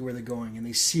exactly where they're going, and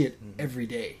they see it every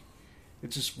day.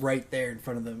 It's just right there in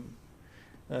front of them.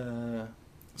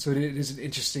 So it is an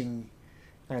interesting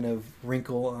kind of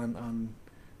wrinkle on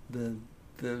the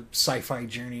sci-fi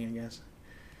journey, I guess.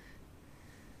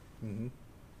 Mm-hmm.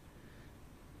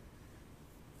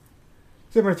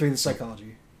 Number 3, the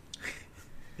psychology.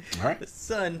 All right. The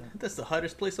sun, that's the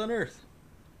hottest place on Earth.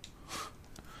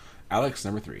 Alex,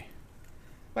 number 3.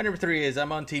 My number 3 is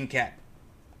I'm on Team Cat.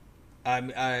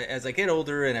 As I get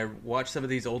older and I watch some of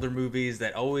these older movies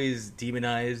that always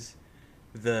demonize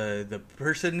the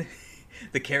person,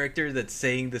 the character that's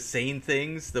saying the sane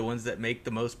things, the ones that make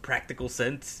the most practical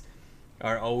sense,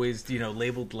 are always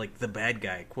labeled like the bad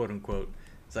guy, quote unquote.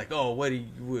 It's like, oh,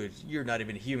 you're not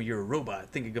even human, you're a robot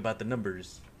thinking about the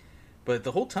numbers. but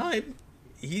the whole time,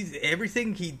 he's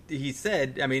everything he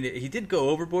said. I mean, he did go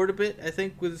overboard a bit, I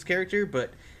think, with his character,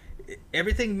 but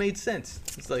everything made sense.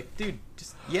 It's like, dude,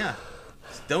 just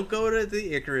don't go to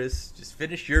the Icarus. Just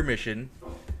finish your mission.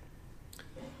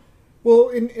 Well,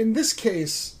 in this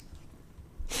case,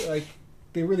 like,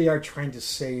 they really are trying to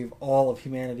save all of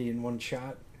humanity in one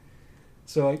shot.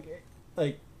 So,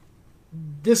 like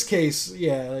this case,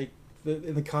 yeah, like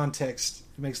in the context,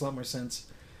 it makes a lot more sense.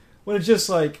 When it's just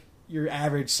like your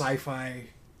average sci-fi,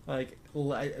 like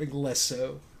less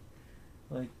so,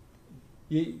 like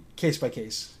case by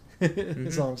case.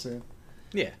 That's all I'm saying.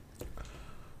 Yeah.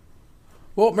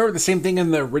 Well, remember the same thing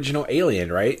in the original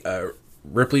Alien, right?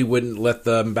 Ripley wouldn't let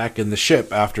them back in the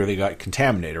ship after they got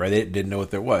contaminated, right? They didn't know what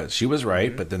there was. She was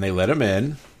right, but then they let them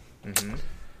in.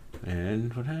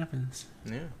 And what happens?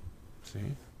 Yeah. See?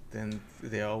 Then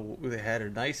they had a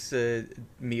nice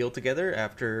meal together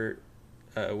after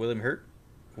William Hurt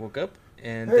woke up,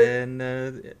 and then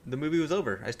the movie was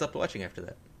over. I stopped watching after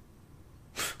that.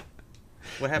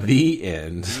 What happened? The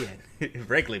end. The end.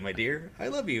 Frankly, my dear, I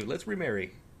love you. Let's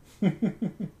remarry. All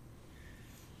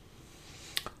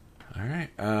right.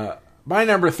 My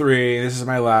number 3, this is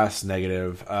my last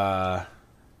negative. The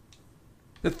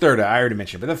third, I already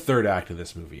mentioned, but the third act of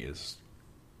this movie is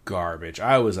garbage.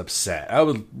 I was upset. I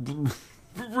was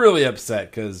really upset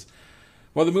because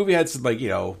while the movie had some, like,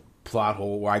 plot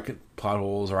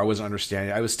holes, or I wasn't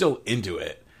understanding, I was still into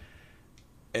it.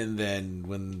 And then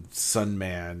when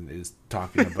Sunman is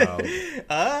talking about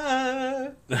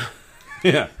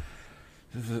yeah,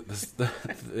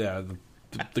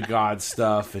 the god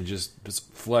stuff, and just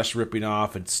flesh ripping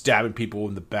off and stabbing people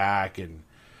in the back and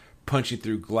punching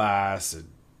through glass and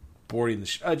boarding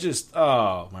the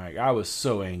I was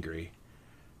so angry.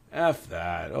 F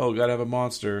that. Oh, gotta have a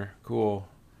monster. Cool.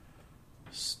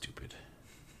 Stupid.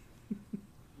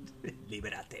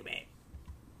 Liberate me.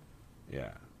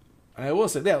 Yeah. And I will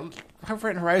say,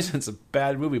 Event Horizon's a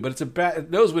bad movie, but it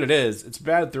knows what it is. It's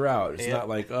bad throughout. It's not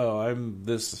like, I'm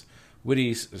this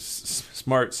witty,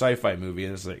 smart sci-fi movie,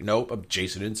 and it's like, nope, I'm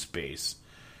Jason in space.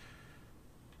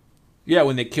 Yeah,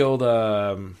 when they killed,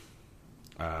 when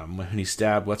he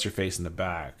stabbed what's-her-face in the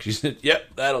back, she said,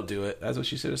 yep, that'll do it. That's what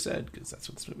she should have said, because that's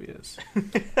what this movie is.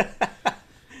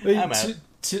 I'm out.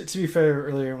 To be fair,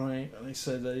 earlier when I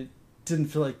said I didn't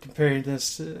feel like comparing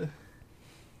this to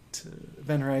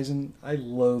Event Horizon, I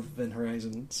loathe Event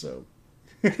Horizon, so...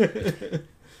 Yeah.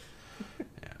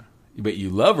 But you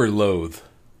love or loathe?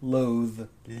 Loathe.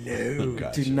 Oh,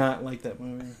 gotcha. Do not like that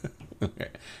movie. Okay.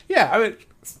 Yeah, I mean,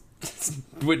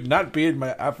 would not be in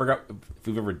my... I forgot if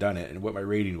we've ever done it and what my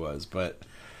rating was, but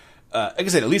like I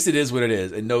said, at least it is what it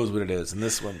is. It knows what it is, and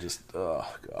this one just... Oh,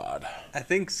 God. I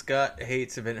think Scott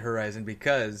hates Event Horizon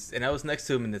because, and I was next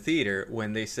to him in the theater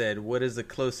when they said, what is the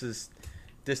closest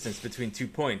distance between 2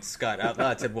 points? Scott out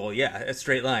loud said, well, yeah, a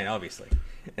straight line, obviously.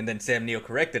 And then Sam Neill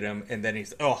corrected him, and then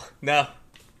he's, no,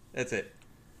 that's it.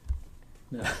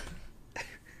 No.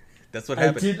 That's what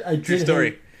happened. I True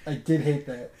story. I did hate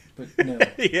that, but no.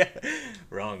 Yeah,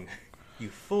 wrong. You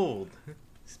fooled.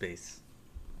 Space.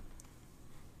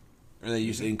 And they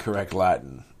use incorrect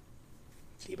Latin.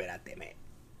 Liberate me.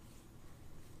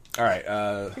 All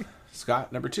right,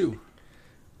 Scott, number 2.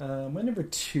 My number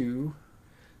 2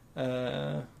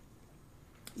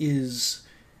 is,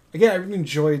 again, I really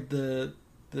enjoyed the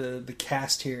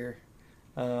cast here,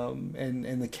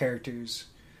 and the characters.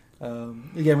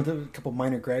 Again, with a couple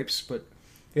minor gripes, but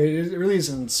it really is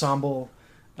an ensemble.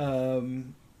 I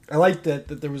like that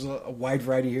there was a wide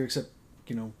variety here, except,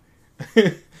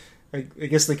 I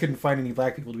guess they couldn't find any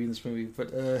black people to be in this movie,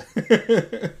 but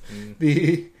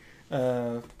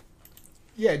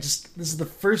just this is the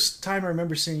first time I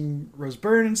remember seeing Rose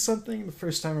Byrne in something. The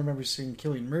first time I remember seeing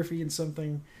Cillian Murphy in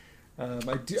something.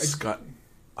 Scott,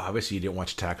 obviously you didn't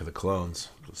watch Attack of the Clones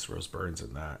because Rose Byrne's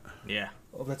in that. Yeah.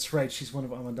 Oh, that's right. She's one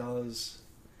of Amidala's.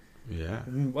 Yeah.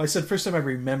 Well, I said first time I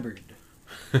remembered.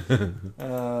 What was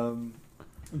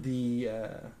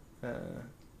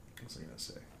I gonna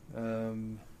say?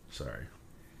 Sorry.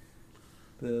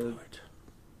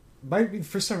 Might be the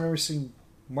first time I remember seeing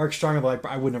Mark Strong, although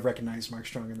I wouldn't have recognized Mark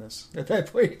Strong in this at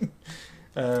that point.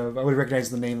 I would have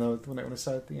recognized the name though when I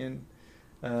saw it at the end.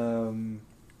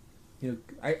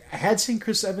 I had seen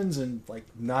Chris Evans in like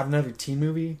not another teen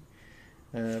movie.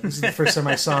 This is the first time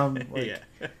I saw him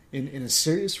in a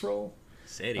serious role.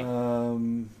 Sadie.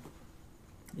 Hiroki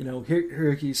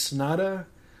Sanada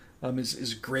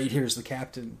is great here as the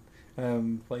captain. I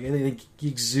think he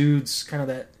exudes kind of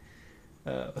that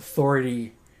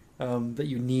authority that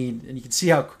you need, and you can see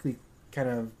how quickly kind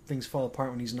of things fall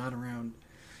apart when he's not around.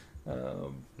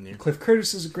 Yeah. Cliff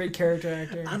Curtis is a great character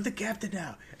actor. I'm the captain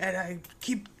now, and I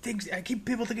keep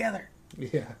people together.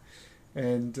 Yeah,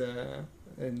 and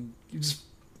you just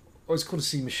always cool to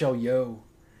see Michelle Yeoh,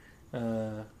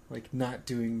 like not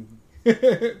doing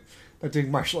not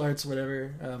doing martial arts or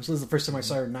whatever. So this is the first time I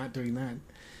saw her not doing that.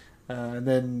 And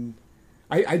then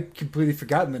I'd completely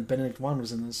forgotten that Benedict Wong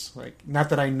was in this. Like, not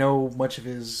that I know much of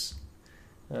his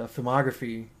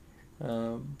filmography,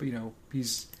 but you know,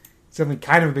 he's definitely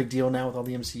kind of a big deal now with all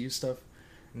the MCU stuff.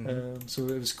 So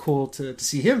it was cool to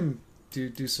see him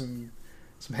do some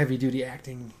heavy duty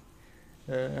acting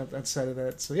outside of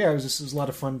that. So yeah, it was a lot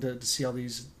of fun to see all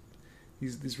these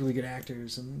really good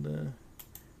actors, and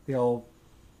they all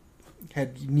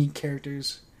had unique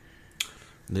characters.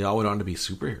 They all went on to be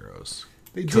superheroes.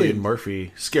 They Cillian did.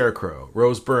 Murphy, Scarecrow,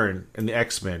 Rose Byrne in the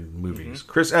X-Men movies,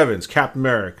 Chris Evans, Captain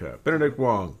America, Benedict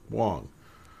Wong,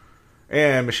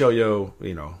 and Michelle Yeoh.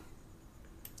 You know,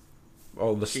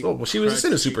 all the she was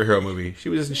in a superhero movie. She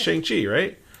was in Shang-Chi,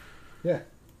 right? Yeah.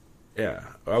 Yeah,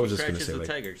 I was just going to Scratches say the like,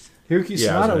 Tigers. Hiroki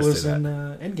Yeah, I was Sanada gonna was say in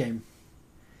that. Endgame.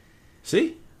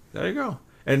 see, there you go.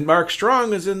 And Mark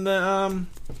Strong is in the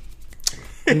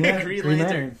Green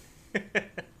Lantern.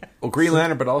 Green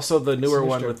Lantern, but also the newer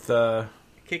one Sinister. with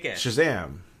Kick-Ass. Oh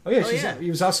Shazam. yeah, Oh, yeah. he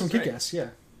was awesome. That's right. Kick-Ass. Yeah.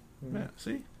 Yeah,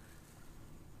 see,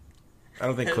 I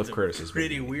don't think That's Cliff a Curtis is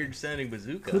pretty maybe- weird sounding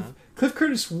bazooka. Cliff, Huh? Cliff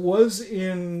Curtis was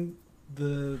in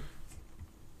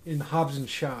Hobbs and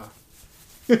Shaw.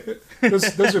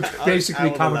 those are basically I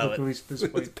will comic allow book it. movies at this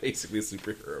It's point. basically a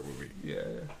superhero movie. Yeah.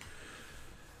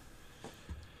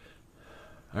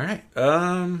 All right,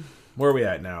 where are we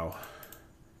at now?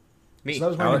 Me. So that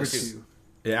was my number Alex. 2.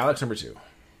 Yeah, Alex number 2.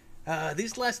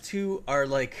 These last two are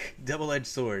like double-edged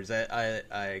swords.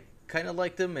 I kind of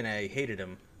liked them and I hated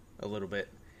them a little bit.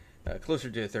 Closer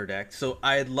to the third act. So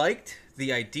I liked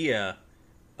the idea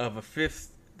of the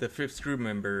fifth crew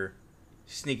member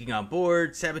sneaking on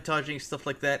board, sabotaging, stuff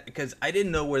like that, because I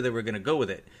didn't know where they were going to go with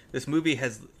it. This movie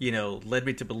has, led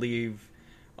me to believe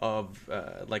of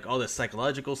like all the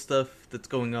psychological stuff that's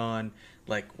going on,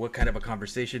 like what kind of a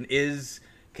conversation is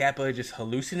Kappa just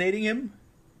hallucinating him?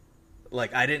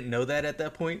 Like, I didn't know that at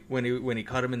that point when he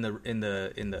caught him in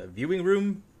the viewing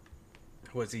room.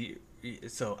 Was he?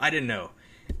 So I didn't know.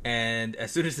 And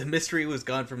as soon as the mystery was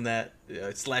gone from that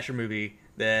slasher movie,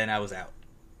 then I was out.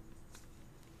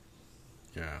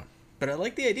 Yeah. But I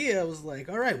like the idea. I was like,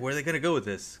 all right, where are they going to go with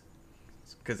this?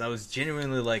 Because I was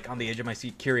genuinely like on the edge of my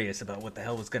seat, curious about what the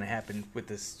hell was going to happen with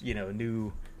this,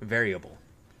 new variable.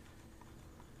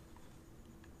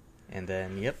 And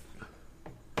then, yep.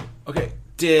 Okay,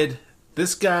 did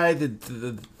this guy, did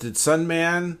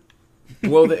Sunman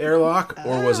blow the airlock,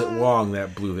 or was it Wong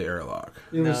that blew the airlock?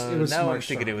 It was now Mark I'm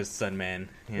thinking Strong. it was Sunman.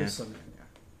 It Yeah. was Sunman,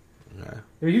 yeah. Yeah.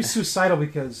 I mean, he was suicidal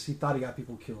because he thought he got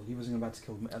people killed. He wasn't about to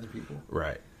kill other people.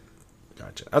 Right.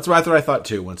 Gotcha. That's what I thought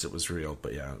too once it was revealed,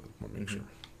 but yeah, I want to make sure.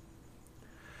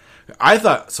 I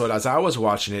thought, so as I was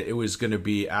watching it, it was going to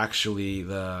be actually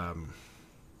the,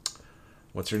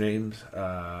 what's her name?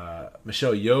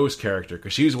 Michelle Yeoh's character,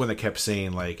 because she was the one that kept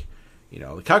saying, like,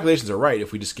 the calculations are right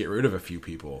if we just get rid of a few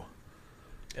people.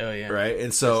 Oh, yeah. Right?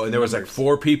 And so, and there was like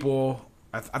 4 people.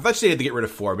 I thought she had to get rid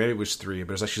of 4. Maybe it was 3,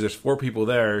 but it's like there's 4 people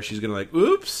there. She's going to like,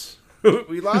 oops,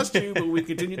 we lost you, but we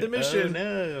continued the mission.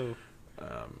 Oh,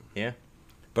 no. Yeah.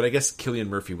 But I guess Cillian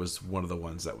Murphy was one of the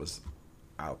ones that was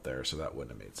out there, so that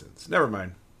wouldn't have made sense. Never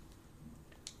mind.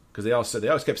 Because they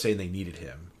always kept saying they needed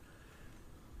him.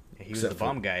 Yeah, he was Except the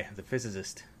bomb for- guy, the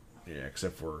physicist. Yeah,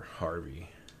 except for Harvey.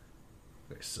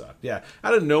 They sucked. Yeah,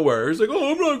 out of nowhere, he's like,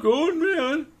 "Oh, I'm not going,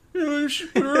 man. You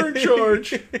should put her in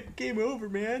charge." Game over,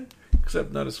 man.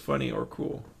 Except not as funny or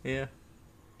cool. Yeah.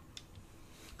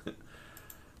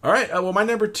 All right. Well, my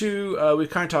number 2, we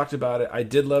kind of talked about it. I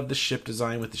did love the ship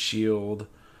design with the shield.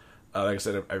 Like I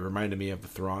said, it reminded me of the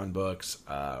Thrawn books.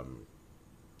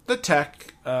 The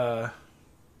tech of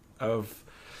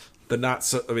the not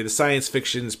so. I mean, the science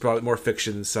fiction is probably more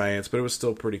fiction than science, but it was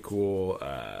still pretty cool.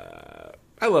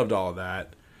 I loved all of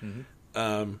that.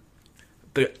 Mm-hmm.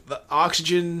 The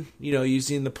oxygen,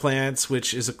 using the plants,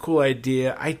 which is a cool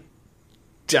idea. I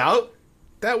doubt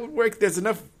that would work. There's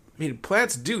enough. I mean,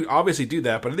 plants obviously do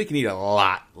that, but I think you need a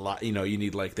lot. You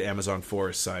need like the Amazon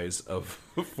forest size of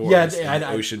forest in the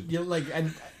ocean.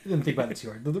 I didn't think about it too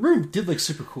hard. The room did look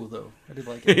super cool, though. I did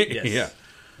like it. Yes. Yeah.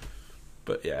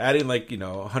 But yeah, adding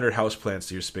 100 houseplants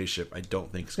to your spaceship, I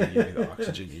don't think is going to give you the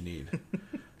oxygen you need.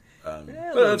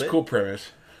 Yeah, But that's a cool premise.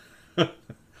 So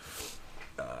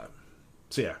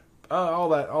yeah,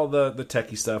 all the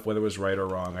techie stuff, whether it was right or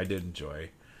wrong, I did enjoy.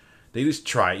 They just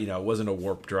try, it wasn't a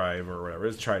warp drive or whatever.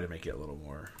 Just try to make it a little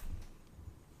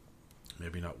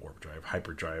Maybe not warp drive,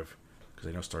 hyperdrive, because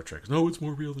I know Star Trek. No, it's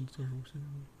more real than Star Wars.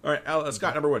 All right, Al,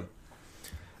 Scott, number one.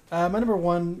 My number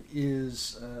one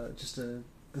is just the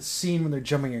scene when they're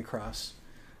jumping across.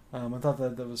 I thought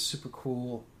that was super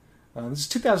cool. This is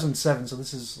 2007, so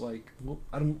this is like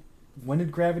when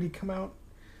did Gravity come out?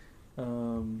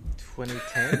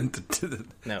 2010.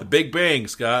 No, The Big Bang,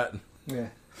 Scott. Yeah.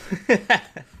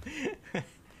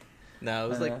 No, it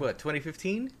was like what,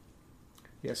 2015?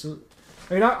 Yeah, so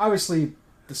I mean, obviously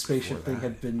the spaceship thing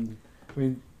had been. I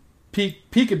mean,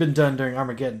 peak had been done during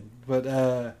Armageddon, but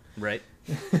Right.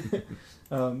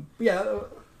 yeah,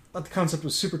 the concept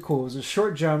was super cool. It was a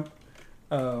short jump.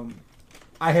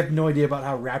 I have no idea about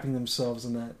how wrapping themselves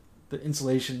in the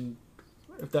insulation,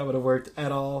 if that would have worked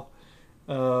at all.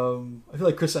 I feel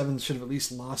like Chris Evans should have at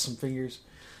least lost some fingers.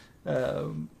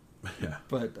 Yeah.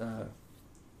 But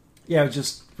yeah, it was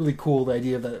just really cool, the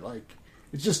idea that like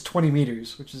it's just 20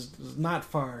 meters, which is not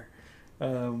far.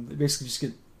 They basically just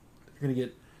you're going to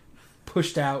get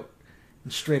pushed out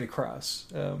and straight across.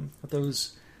 But that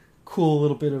was cool,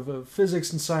 little bit of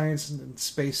physics and science and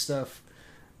space stuff.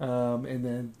 And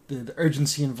then the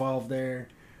urgency involved there.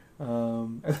 I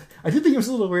did think it was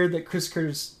a little weird that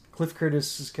Cliff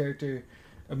Curtis's character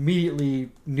immediately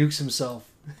nukes himself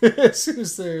as soon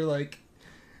as they're like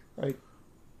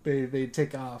they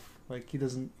take off. Like he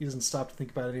doesn't stop to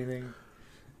think about anything.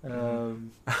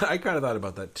 I kind of thought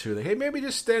about that too. Like, hey, maybe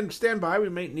just stand by. We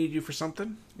might need you for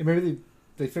something. And maybe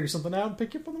they figure something out and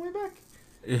pick you up on the way back.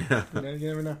 Yeah. You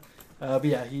never know. But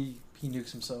yeah, he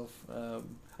nukes himself. I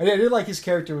did like his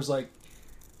character was like,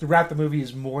 throughout the movie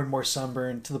is more and more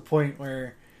sunburned to the point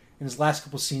where in his last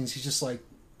couple scenes he's just like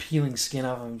peeling skin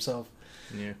off of himself.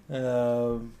 Yeah.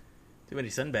 Too many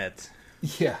sunbaths.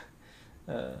 Yeah.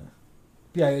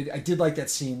 Yeah, I did like that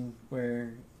scene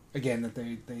where, again, that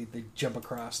they jump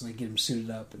across and they get him suited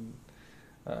up and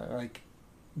like,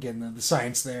 again, the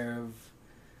science there of,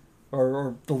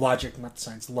 or the logic, not the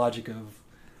science, the logic of,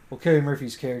 well, Cillian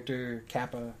Murphy's character,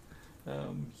 Kappa,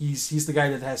 he's the guy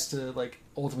that has to like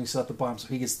ultimately set up the bomb, so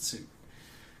he gets the suit,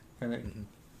 and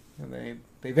they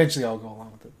eventually all go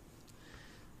along with it.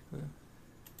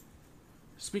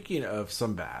 Speaking of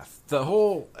sunbath, the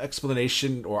whole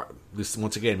explanation, or at least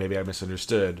once again, maybe I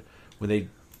misunderstood, when they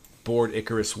board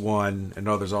Icarus 1 and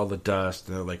there's all the dust,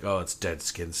 and they're like, oh, it's dead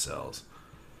skin cells.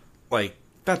 Like,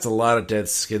 that's a lot of dead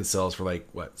skin cells for like,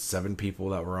 what, 7 people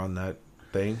that were on that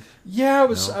thing? Yeah, I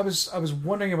was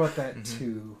wondering about that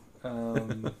too.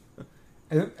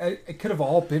 It could have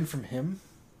all been from him.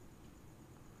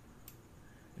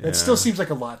 Yeah. It still seems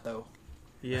like a lot, though.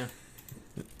 Yeah.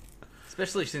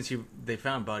 Especially since they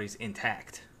found bodies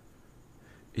intact,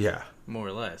 Yeah. more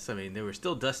or less. I mean, they were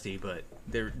still dusty, but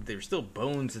they were still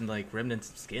bones and like remnants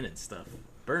of skin and stuff,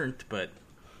 burnt, but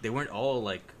they weren't all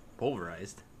like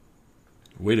pulverized.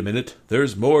 Wait a minute.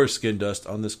 There's more skin dust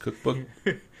on this cookbook.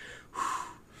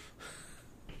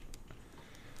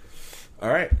 All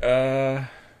right.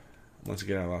 Once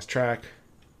again, I lost track.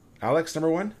 Alex, number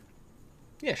 1?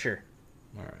 Yeah, sure.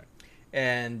 All right.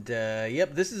 And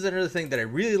yep, this is another thing that I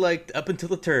really liked up until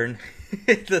the turn,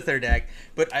 the third act.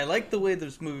 But I liked the way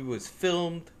this movie was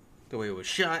filmed, the way it was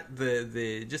shot,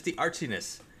 the just the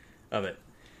artsiness of it.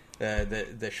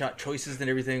 The shot choices and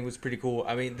everything was pretty cool.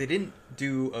 I mean, they didn't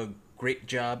do a great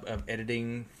job of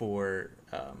editing for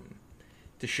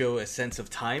to show a sense of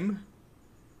time.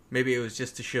 Maybe it was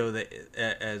just to show that,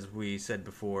 as we said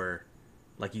before,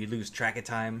 like you lose track of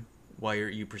time while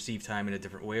you perceive time in a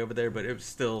different way over there. But it was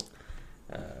still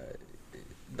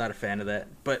not a fan of that.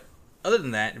 But other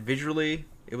than that, visually,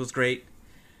 it was great.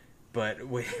 But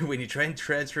when you try and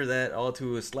transfer that all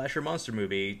to a slasher monster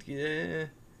movie, yeah,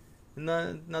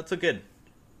 not so good.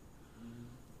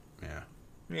 Yeah.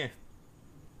 Yeah.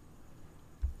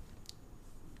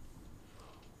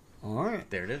 All right.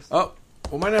 There it is. Oh,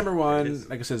 well, my number 1,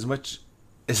 like I said, as much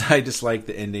as I dislike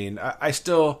the ending, I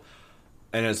still,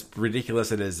 and as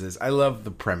ridiculous it is I love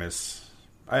the premise.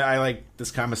 I like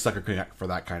this kind of sucker for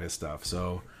that kind of stuff.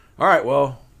 So, all right,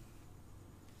 well,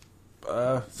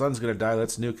 sun's gonna die.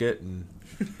 Let's nuke it and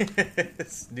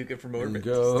Nuke it from orbit.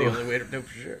 go. It's the only way to know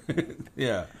for sure.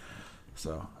 yeah.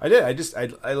 So I did.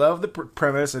 I love the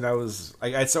premise, and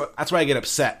so that's why I get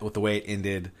upset with the way it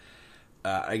ended.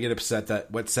 I get upset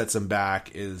that what sets him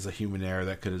back is a human error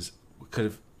that could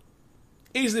have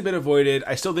easily been avoided.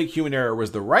 I still think human error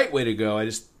was the right way to go. I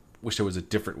just wish there was a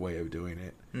different way of doing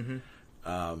it. Mm-hmm.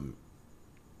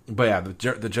 But yeah,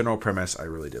 the general premise I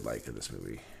really did like in this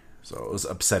movie. So it was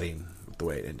upsetting the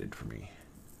way it ended for me.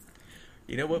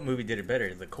 You know what movie did it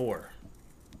better? The Core.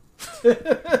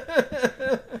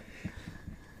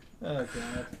 Oh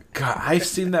god. God, I've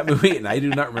seen that movie and I do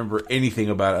not remember anything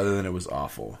about it other than it was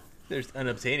awful. There's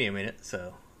unobtainium in it,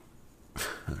 so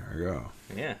There we go.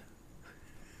 yeah.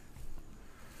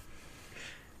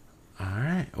 All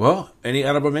right. Well, any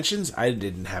honorable mentions? I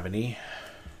didn't have any.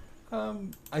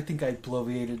 I think I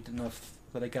bloviated enough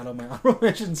that I got all my honorable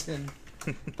mentions in.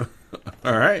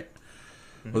 All right.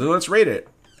 Well, then let's rate it.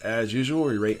 As usual,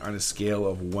 we rate on a scale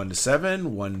of 1 to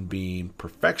 7, 1 being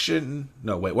perfection.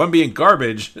 No, wait, 1 being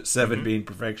garbage, 7 being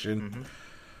perfection.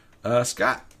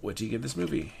 Scott, what do you give this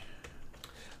movie?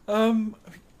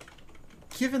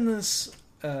 Given this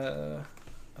a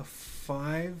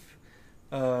 5,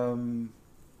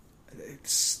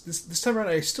 it's this time around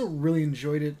I still really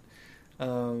enjoyed it.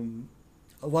 A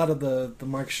lot of the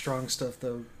Mark Strong stuff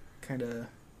though kind of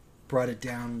brought it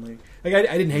down. Like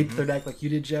I didn't hate the third act like you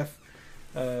did, Jeff.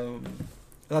 I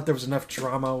thought there was enough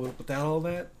drama without all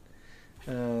that.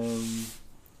 And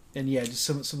yeah, just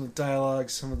some of the dialogue,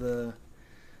 some of the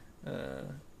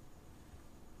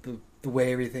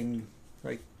way everything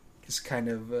like is kind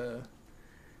of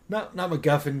not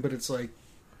MacGuffin, but it's like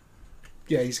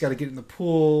yeah, he's got to get in the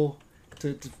pool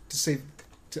to save,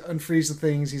 to unfreeze the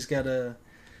things. He's got to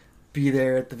be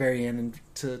there at the very end and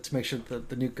to make sure that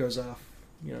the nuke goes off.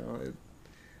 You know,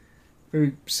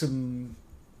 maybe some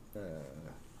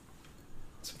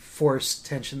forced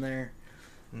tension there.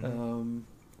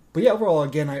 But yeah, overall,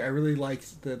 again, I really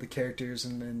liked the characters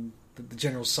and the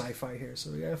general sci-fi here.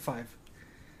 So yeah, 5.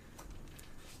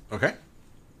 Okay.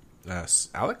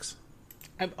 Alex?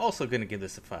 I'm also going to give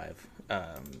this a 5.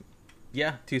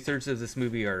 Yeah, 2/3 of this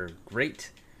movie are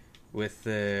great with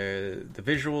the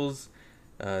visuals,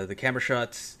 the camera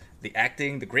shots, the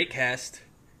acting, the great cast,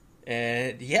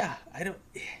 and yeah, I don't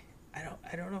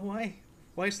know why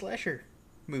slasher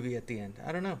movie at the end.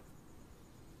 I don't know.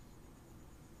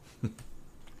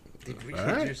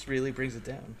 It just really brings it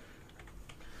down.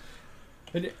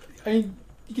 And I mean,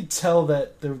 you could tell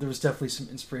that there was definitely some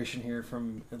inspiration here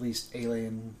from at least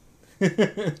Alien.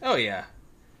 Oh yeah.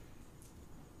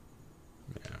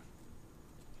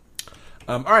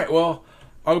 All right, well,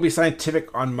 I'll be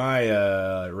scientific on my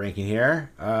ranking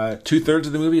here. 2/3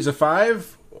 of the movie is a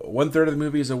 5. 1/3 of the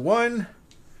movie is a 1.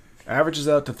 Averages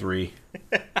out to 3.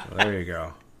 So there you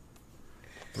go.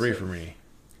 3 for me.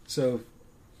 So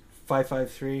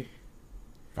 553.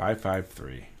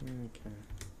 553. Okay.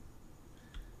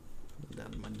 Put it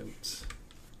down in my notes.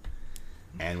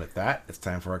 And with that, it's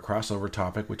time for our crossover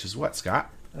topic, which is what,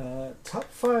 Scott?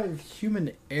 Top 5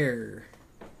 human error.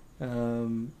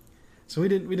 So we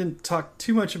didn't talk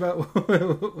too much about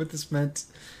what this meant.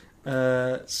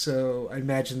 So I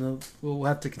imagine we'll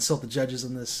have to consult the judges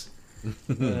on this.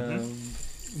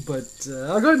 But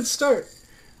I'll go ahead and start.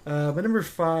 My number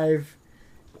 5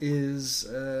 is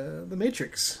The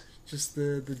Matrix. Just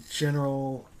the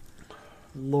general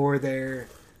lore there.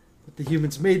 The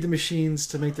humans made the machines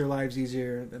to make their lives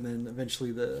easier, and then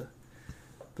eventually the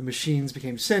machines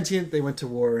became sentient. They went to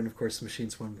war, and of course the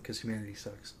machines won because humanity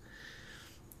sucks.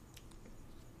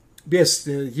 But yes,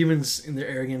 the humans in their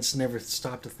arrogance never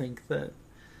stopped to think that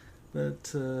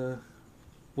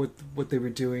what they were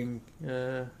doing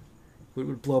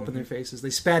would blow up in their faces.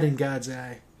 They spat in God's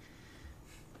eye.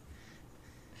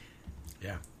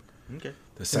 Yeah. Okay.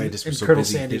 The scientists were in so Colonel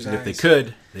busy Sanders' thinking if they eyes.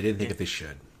 could, they didn't think if they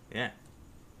should. Yeah.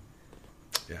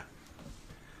 Yeah.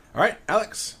 All right,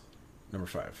 Alex, number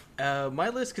 5. My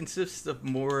list consists of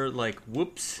more like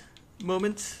whoops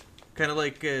moments, kind of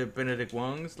like Benedict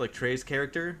Wong's, like Trey's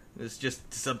character. It's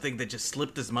just something that just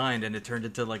slipped his mind and it turned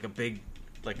into like a big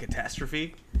like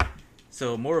catastrophe.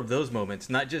 So more of those moments,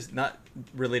 not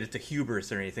related to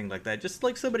hubris or anything like that. Just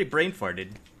like somebody brain farted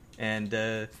and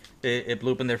it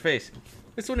blew up in their face.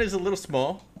 This one is a little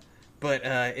small, but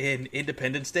in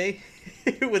Independence Day,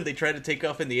 when they try to take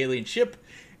off in the alien ship,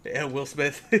 Will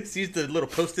Smith sees the little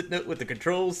post-it note with the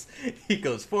controls. He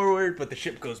goes forward, but the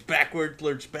ship goes backward,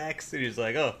 lurch back. So he's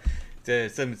like, "Oh,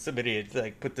 somebody had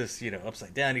like put this,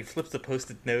 upside down." He flips the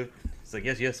post-it note. He's like,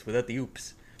 "Yes, without the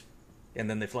oops," and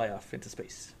then they fly off into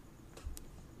space.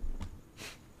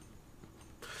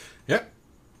 Yep,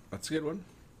 that's a good one.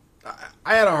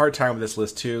 I had a hard time with this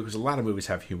list too because a lot of movies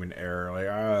have human error. Like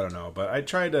I don't know, but I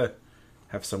tried to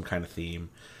have some kind of theme.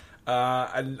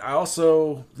 And I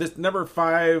also this number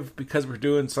 5 because we're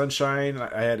doing Sunshine.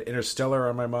 I had Interstellar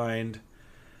on my mind.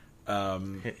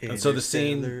 And so the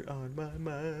scene, on my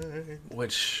mind.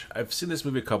 which I've seen this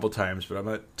movie a couple times, but I'm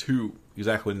not too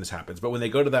exactly when this happens. But when they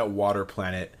go to that water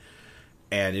planet,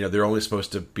 and they're only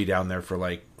supposed to be down there for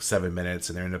like 7 minutes,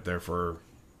 and they end up there for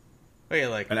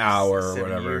Like an hour or 7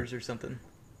 whatever. years or something.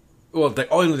 Well, like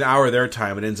only an hour their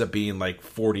time, it ends up being like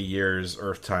 40 years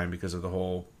Earth time because of the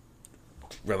whole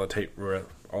relatate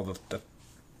all the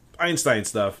Einstein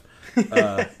stuff.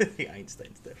 The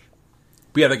Einstein stuff.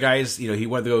 But yeah, the guys, he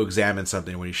wanted to go examine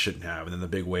something when he shouldn't have, and then the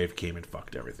big wave came and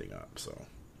fucked everything up. So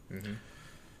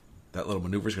that little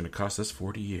maneuver is going to cost us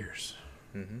 40 years,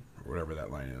 or whatever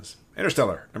that line is.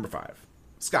 Interstellar, number 5.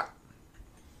 Scott.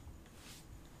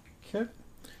 Okay.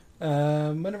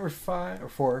 My number 5 or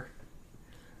 4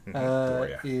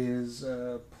 yeah. is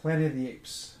Planet of the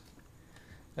Apes.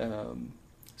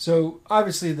 So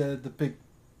obviously the big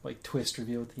twist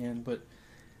reveal at the end, but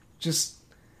just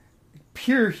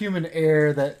pure human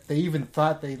error that they even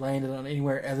thought they landed on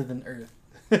anywhere other than Earth.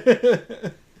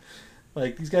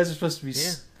 These guys are supposed to be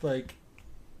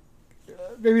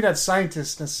maybe not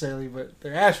scientists necessarily, but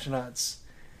they're astronauts.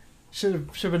 Should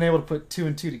have been able to put 2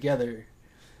 and 2 together.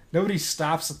 Nobody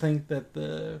stops to think that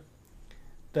the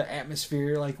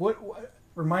atmosphere, what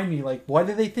remind me, why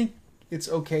do they think it's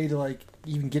okay to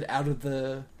even get out of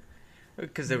the?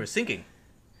 Because they were sinking.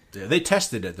 Yeah, they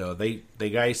tested it though. The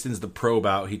guy sends the probe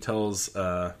out. He tells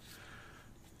one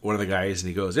of the guys, and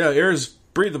he goes, "Yeah, air is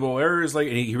breathable. Air is and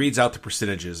he reads out the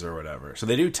percentages or whatever. So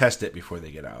they do test it before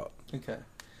they get out. Okay,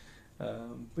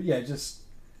 but yeah,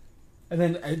 and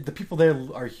then the people there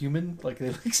are human. They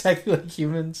look exactly like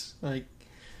humans.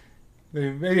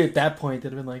 Maybe at that point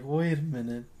they'd have been wait a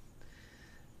minute.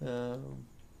 And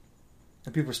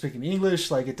people are speaking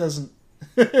English. It doesn't.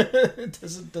 It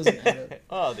doesn't add up.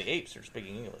 Oh, the apes are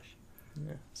speaking English.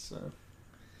 Yeah, so.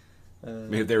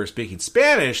 Maybe if they were speaking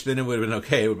Spanish, then it would have been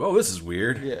okay. Oh, this is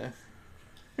weird. Yeah.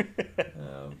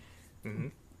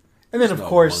 And then, of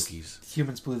course,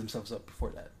 humans blew themselves up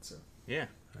before that. So. Yeah.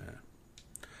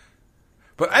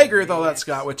 But I agree with all that,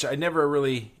 Scott, which I never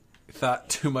really thought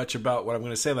too much about what I'm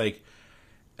going to say.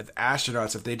 The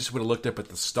astronauts, if they just would have looked up at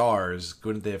the stars,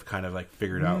 couldn't they have kind of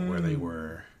figured out where they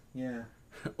were? Yeah.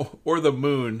 Or the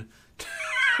moon.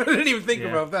 I didn't even think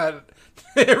about that.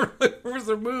 Where's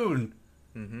the moon?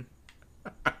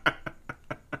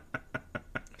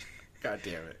 God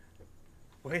damn it.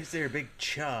 Why is there a big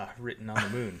cha written on the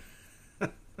moon?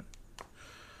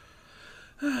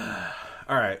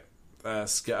 All right.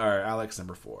 Alex,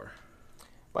 number 4.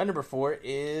 My number 4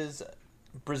 is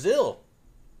Brazil.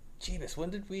 Jeebus,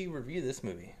 when did we review this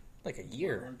movie? A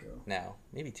year ago now.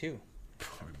 Maybe 2.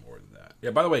 Probably more than that.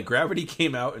 Yeah, by the way, Gravity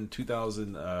came out in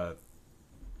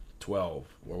 2012.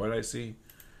 What did I see?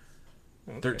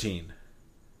 Okay. 13.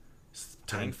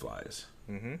 Time flies.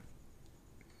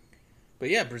 But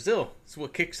yeah, Brazil is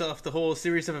what kicks off the whole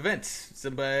series of events.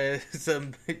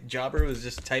 Some jobber was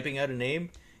just typing out a name.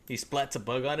 He splats a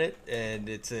bug on it, and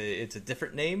it's a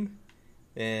different name,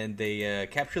 and they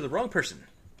capture the wrong person.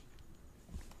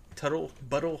 Tuttle,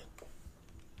 Buttle.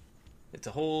 It's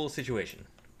a whole situation.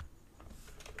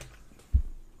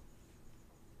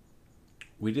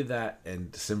 We did that in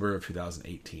December of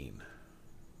 2018.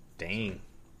 Dang.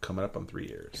 Coming up on 3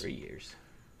 years. 3 years.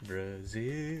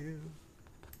 Brazil.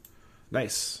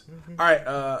 Nice. All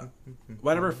right.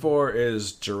 My number 4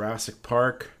 is Jurassic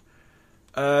Park.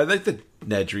 The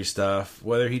Nedry stuff.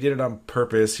 Whether he did it on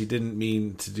purpose, he didn't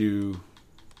mean to do.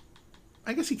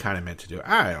 I guess he kind of meant to do it.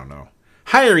 I don't know.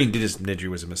 Hiring Nedry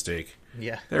was a mistake.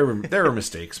 Yeah. There were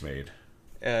mistakes made.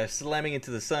 Slamming into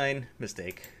the sign,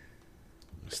 mistake.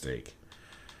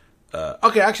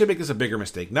 Okay, actually, make this a bigger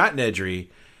mistake. Not Nedry.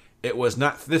 It was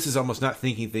not. This is almost not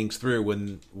thinking things through.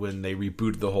 When they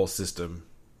rebooted the whole system,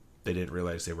 they didn't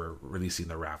realize they were releasing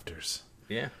the Raptors.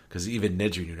 Yeah. Because even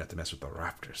Nedry knew not to mess with the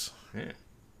Raptors. Yeah,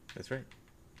 that's right.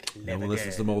 No one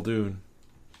listens to Muldoon.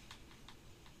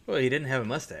 Well, he didn't have a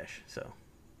mustache, so.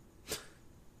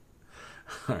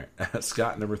 All right,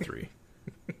 Scott, number 3.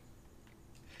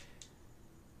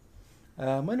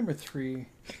 My number 3.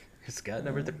 Scott,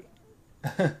 number 3.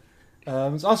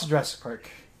 It's also Jurassic Park.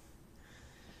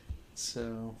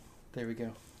 So, there we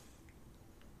go.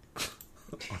 All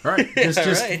right.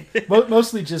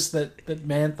 Mostly just that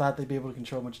man thought they'd be able to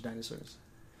control a bunch of dinosaurs.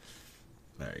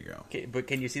 There you go. Okay, but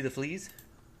can you see the fleas?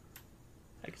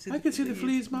 I can see the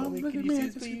fleas, Mom. Look at me.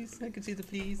 I can see the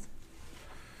fleas.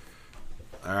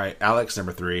 All right, Alex,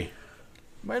 number 3.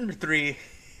 My number 3,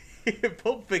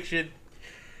 Pulp Fiction,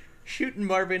 shooting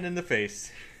Marvin in the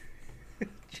face.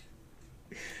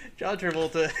 John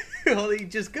Travolta, well, he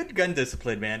just good gun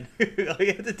discipline, man. All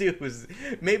you had to do was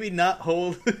maybe not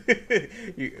hold,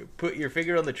 you put your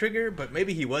finger on the trigger, but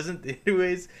maybe he wasn't.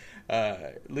 Anyways,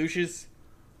 Lucius,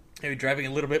 maybe driving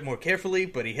a little bit more carefully,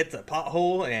 but he hits a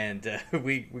pothole, and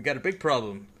we got a big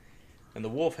problem, and the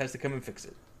wolf has to come and fix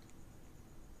it.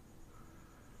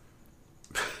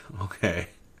 Okay,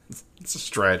 it's a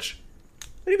stretch.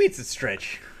 What do you mean it's a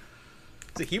stretch?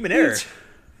 It's a human error.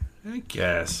 I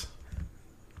guess.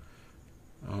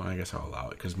 Oh, I guess I'll allow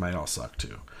it because mine all suck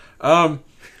too. My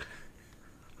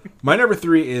number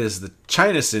 3 is the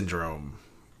China Syndrome.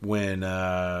 When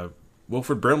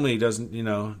Wilford Brimley doesn't,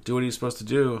 do what he's supposed to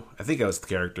do. I think that was the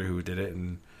character who did it,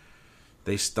 and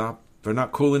they stop. They're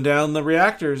not cooling down the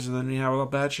reactors, and then you have all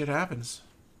bad shit happens.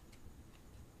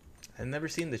 I've never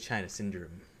seen the China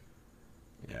Syndrome.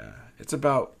 Yeah, it's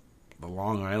about the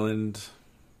Long Island.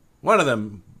 One of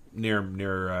them near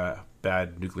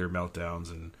bad nuclear meltdowns,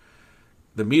 and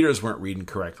the meters weren't reading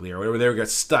correctly or whatever. They got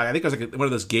stuck. I think it was like one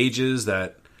of those gauges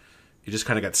that you just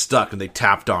kind of got stuck, and they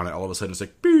tapped on it. All of a sudden, it's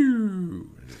like, boo!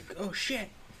 Oh shit!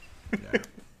 Yeah.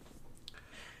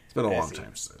 It's been a long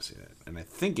time since I've seen it, and I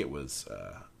think it was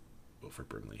Wilford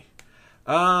Brimley.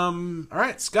 All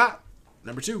right, Scott,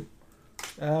 number 2.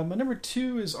 My number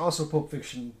 2 is also Pulp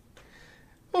Fiction.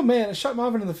 Oh man, I shot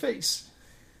Marvin in the face.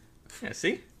 Yeah,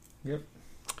 see? Yep.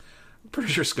 I'm pretty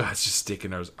sure Scott's just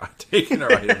taking our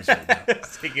items right now.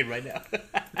 Taking right now.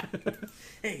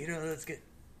 Hey, that's good.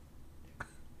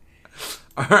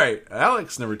 All right,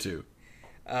 Alex, number 2.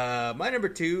 My number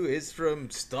 2 is from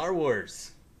Star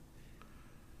Wars.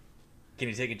 Can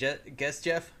you take a guess,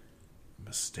 Jeff?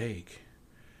 Mistake.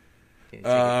 Can you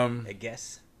take a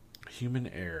guess? Human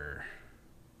error.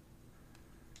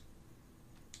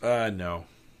 No.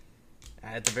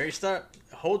 At the very start,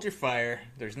 hold your fire.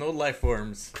 There's no life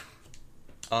forms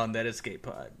on that escape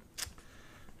pod.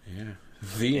 Yeah.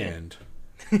 The end.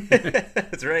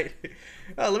 That's right.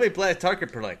 Oh, let me play a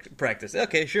target practice.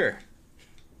 Okay, sure.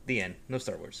 The end. No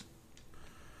Star Wars.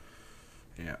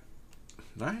 Yeah.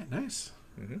 All right, nice.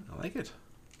 Mm-hmm. I like it.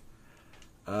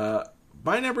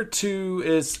 My number 2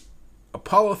 is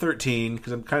Apollo 13,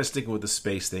 because I'm kind of sticking with the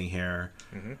space thing here.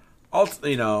 Mm-hmm.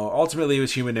 Ultimately it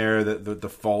was human error, the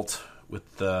fault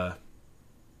with the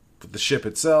ship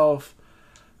itself.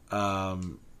 Yeah.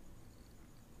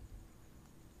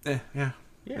 Yeah.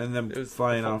 And them It was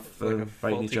flying off, like a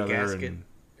fighting each faulty other. gasket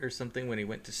or something when he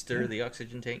went to stir the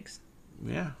oxygen tanks.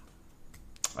 Yeah.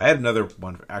 I had another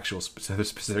one,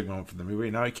 specific moment for the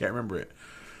movie. Now I can't remember it.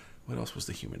 What else was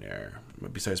the human error?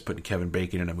 Besides putting Kevin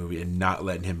Bacon in a movie and not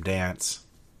letting him dance.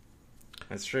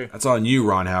 That's true. That's on you,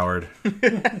 Ron Howard.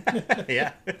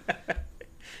 Yeah.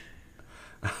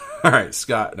 All right,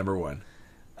 Scott, number 1.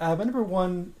 My number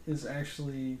 1 is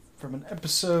actually from an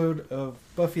episode of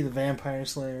Buffy the Vampire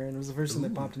Slayer, and it was the first thing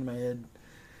that popped into my head.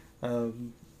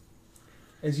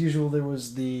 As usual, there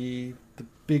was the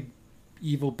big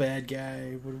evil bad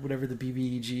guy, whatever the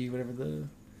BBEG, whatever the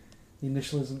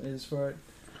initialism is for it.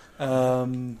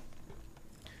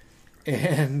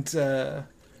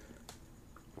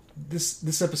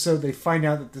 This episode, they find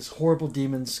out that this horrible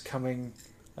demon's coming.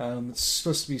 It's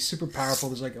supposed to be super powerful.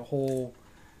 There's like a whole,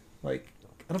 I don't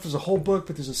know if there's a whole book,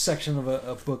 but there's a section of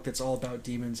a book that's all about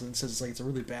demons, and it says it's a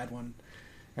really bad one.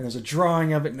 And there's a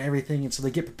drawing of it and everything, and so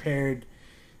they get prepared.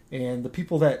 And the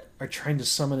people that are trying to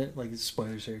summon it,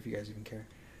 spoilers here if you guys even care.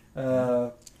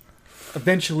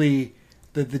 Eventually,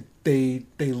 they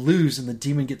lose and the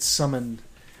demon gets summoned,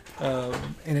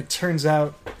 and it turns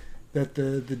out that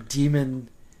the demon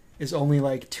is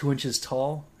only 2 inches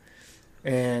tall,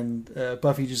 and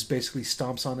Buffy just basically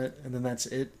stomps on it, and then that's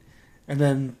it. And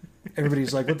then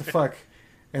everybody's like, "What the fuck?"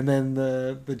 And then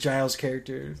the Giles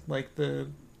character, the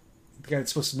guy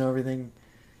that's supposed to know everything,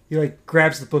 he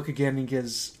grabs the book again and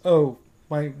goes, "Oh,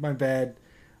 my bad,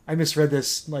 I misread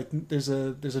this. There's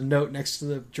a note next to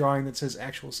the drawing that says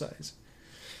actual size."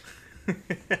 I'm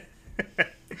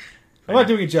not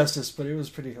doing it justice, but it was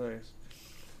pretty hilarious.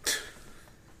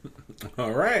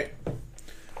 All right.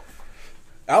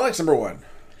 Alex, number 1.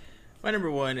 My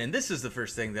number 1, and this is the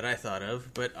first thing that I thought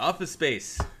of, but Office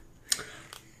Space.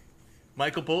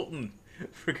 Michael Bolton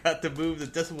forgot to move the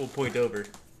decimal point over.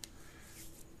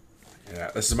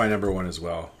 Yeah, this is my number 1 as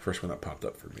well. First one that popped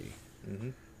up for me. Mm-hmm.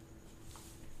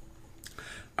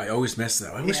 I always mess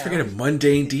that. I always forget a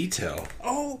mundane detail.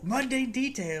 Oh, mundane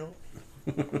detail.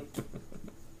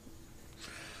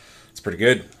 It's pretty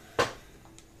good.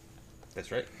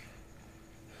 That's right.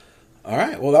 All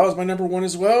right. Well, that was my number 1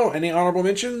 as well. Any honorable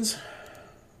mentions?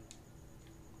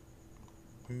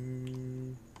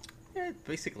 Yeah,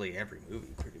 basically every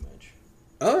movie, pretty much.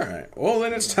 All right. Well,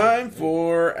 then it's time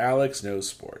for Alex Knows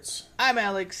Sports. I'm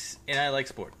Alex, and I like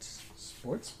sports.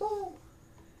 Sports ball?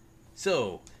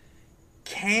 So,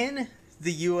 can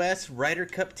the U.S. Ryder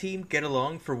Cup team get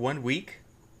along for 1 week?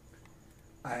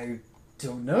 I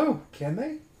don't know. Can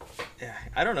they?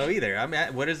 I don't know either.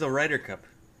 What is the Ryder Cup?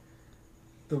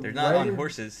 They're not on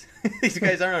horses. These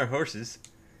guys aren't on horses.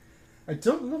 I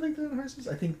don't think they're on horses.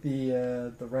 I think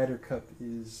the Ryder Cup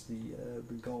is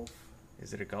the golf.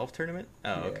 Is it a golf tournament? Oh,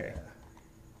 Yeah. okay.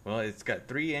 Well, it's got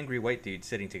 3 angry white dudes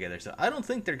sitting together, so I don't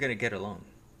think they're gonna get along.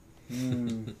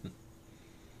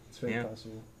 It's very Yeah.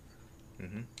 possible.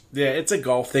 Yeah, it's a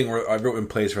golf thing where everyone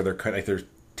plays for they're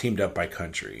teamed up by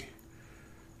country.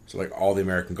 So like all the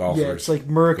American golfers. Yeah, it's like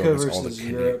America go against all the versus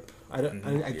Canadian- Europe. I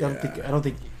don't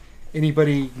think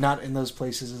anybody not in those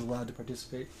places is allowed to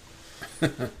participate.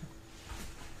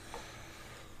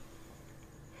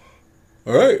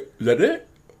 All right, is that it?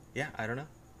 Yeah, I don't know.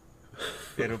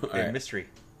 It'll be a Alright. mystery.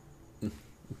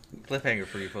 Cliffhanger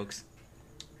for you folks.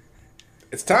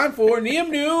 It's time for Neum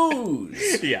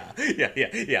News. Yeah.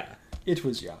 It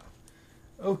was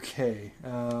okay.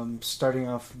 Starting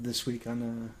off this week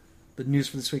on the news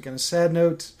for this week on a sad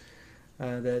note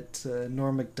that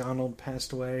Norm Macdonald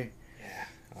passed away.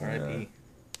 R.I.P.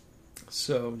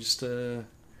 So just a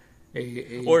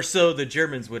Or so the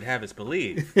Germans would have us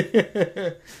believe.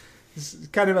 This is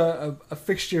kind of a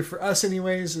fixture for us,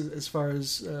 anyways, as far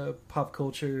as pop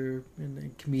culture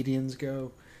and comedians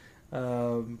go.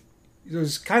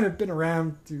 It's kind of been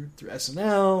around through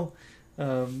SNL,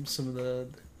 some of the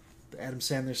Adam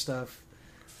Sandler stuff.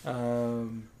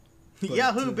 But,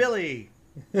 Yahoo, Billy!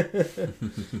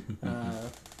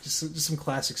 just some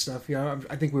classic stuff. Yeah,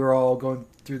 I think we were all going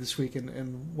through this week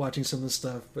and watching some of the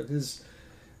stuff. But his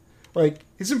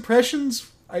impressions,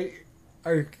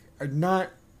 are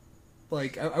not.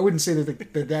 Like, I wouldn't say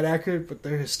that they're that accurate, but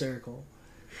they're hysterical.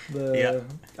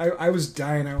 I was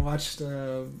dying. I watched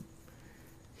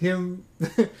him.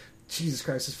 Jesus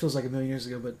Christ, this feels like a million years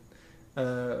ago,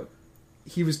 but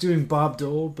he was doing Bob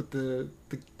Dole, but the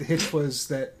hitch was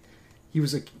that he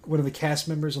was one of the cast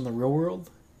members on The Real World,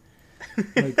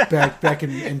 like back in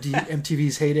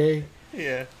MTV's heyday.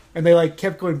 Yeah. And they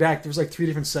kept going back. There was 3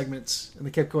 different segments, and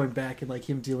they kept going back and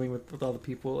him dealing with all the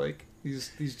people,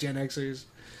 these Gen Xers.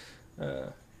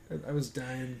 I was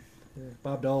dying. Yeah,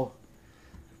 Bob Dole.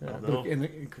 And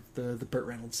the Burt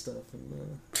Reynolds stuff.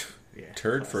 And,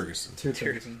 Turd Ferguson. Turd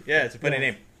Ferguson. Yeah, it's a funny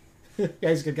name. Yeah,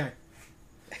 he's a good guy.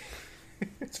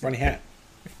 It's a funny hat.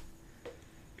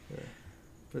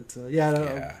 But I don't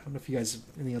know if you guys have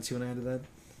anything else you want to add to that.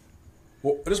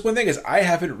 Well, just one thing is I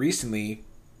haven't recently,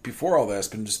 before all this,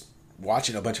 been just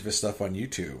watching a bunch of his stuff on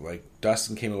YouTube. Like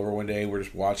Dustin came over one day, we're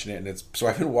just watching it, and so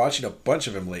I've been watching a bunch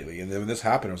of him lately. And then when this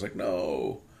happened, I was like,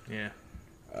 no. Yeah.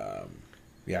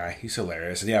 Yeah, he's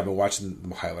hilarious, and I've been watching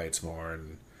the highlights more,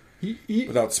 and He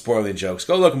without spoiling jokes,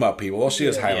 go look him up, people. We'll see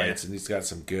his Yeah. highlights, and he's got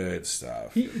some good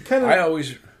stuff. he kind I of.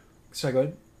 always. Sorry, go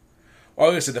ahead. Well,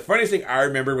 like I said, the funniest thing I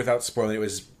remember without spoiling it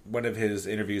was one of his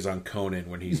interviews on Conan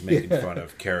when he's making fun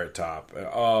of Carrot Top.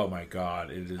 Oh my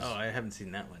god, it is. Oh, I haven't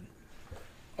seen that one.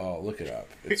 Oh, look it up.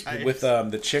 It's I- with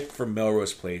the chick from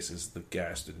Melrose Place is the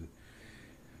guest, and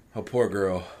oh, poor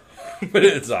girl, but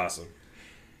it's awesome.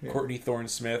 Courtney Thorne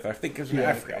Smith, I think is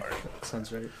I forgot her.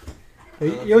 Sounds right.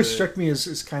 He always struck me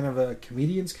as kind of a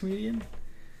comedian's comedian,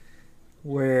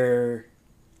 where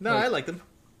No, I like them.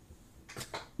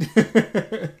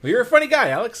 Well, you're a funny guy,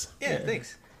 Alex. Yeah,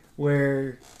 thanks.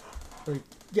 where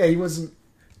he wasn't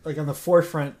on the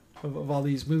forefront of all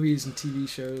these movies and TV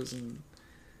shows, and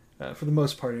for the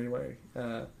most part anyway.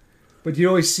 But you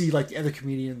always see the other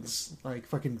comedians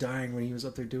fucking dying when he was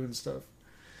up there doing stuff.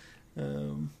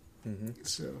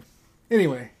 So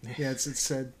anyway, yeah, it's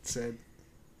sad.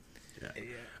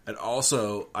 And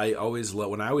also, I always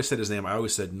when I always said his name, I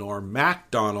always said Norm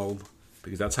Macdonald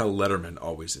because that's how Letterman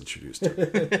always introduced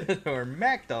him. Or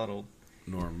MacDonald.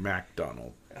 Norm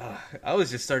Macdonald. I was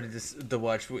just starting to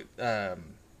watch with,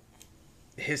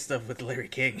 his stuff with Larry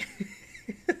King.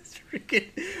 It's freaking,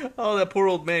 that poor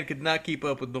old man could not keep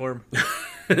up with Norm.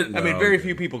 I mean, very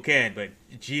few people can, but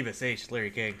Jeebus H.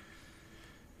 Larry King.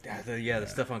 The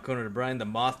stuff on Conan O'Brien, the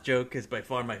moth joke is by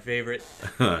far my favorite.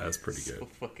 That's pretty good. So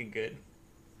fucking good.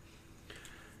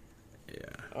 Yeah.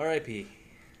 R.I.P.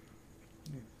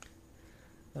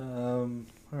 All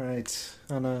right.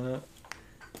 On a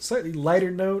slightly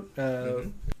lighter note,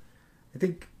 I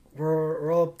think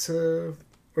we're all up to,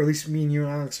 or at least me and you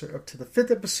and Alex are up to the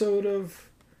 5th episode of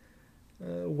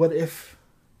What If.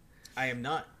 I am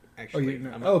not actually. you're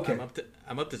not. I'm, Okay.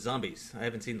 I'm up to zombies. I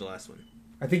haven't seen the last one.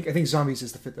 I think Zombies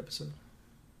is the 5th episode.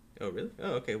 Oh really?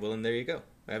 Oh okay. Well then there you go.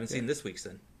 I haven't seen this week's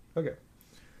then. Okay.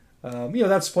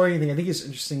 Not spoiling anything. I think it's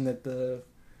interesting that the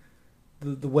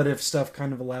What If stuff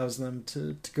kind of allows them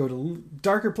to go to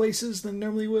darker places than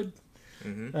normally would.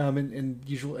 In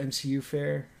usual MCU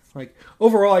fare.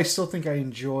 Overall, I still think I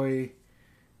enjoy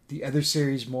the other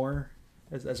series more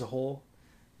as a whole.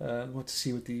 We'll have to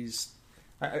see what these.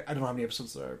 I don't know how many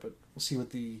episodes there are, but we'll see what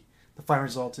the final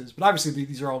result is. But obviously,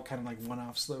 these are all kind of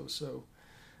one-offs, though, so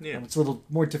Yeah. it's a little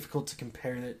more difficult to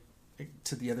compare it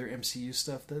to the other MCU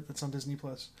stuff that's on Disney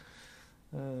Plus.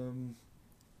 And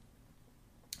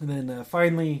then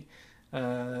finally,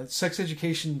 Sex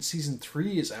Education Season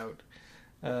 3 is out.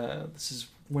 This is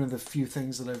one of the few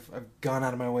things that I've gone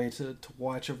out of my way to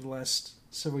watch over the last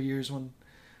several years. When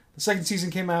the second season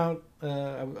came out,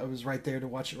 I was right there to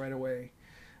watch it right away.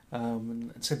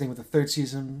 And same thing with the third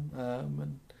season.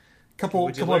 And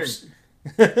couple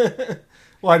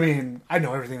well, I mean, I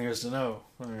know everything there is to know.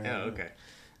 Oh, okay.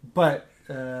 But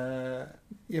yeah,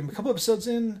 I'm a couple episodes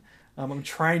in. I'm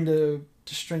trying to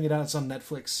string it out. It's on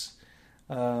Netflix.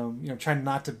 Trying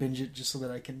not to binge it just so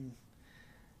that I can,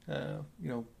 have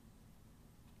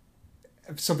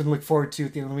something to look forward to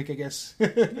at the end of the week, I guess.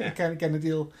 Yeah. kind of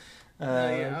deal.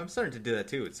 Yeah, I'm starting to do that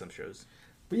too with some shows.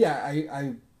 But yeah,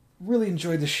 I really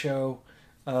enjoyed the show.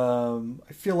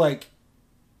 I feel like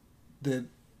the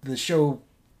show,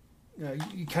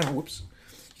 you kind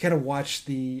of watch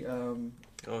the.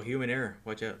 Human error!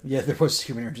 Watch out. Yeah, there was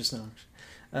human error just now.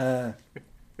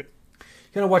 You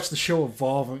kind of watch the show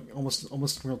evolve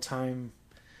almost in real time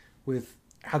with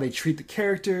how they treat the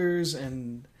characters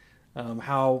and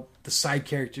how the side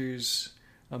characters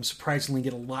surprisingly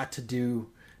get a lot to do,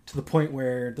 to the point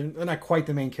where they're not quite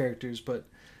the main characters, but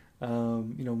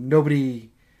nobody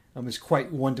is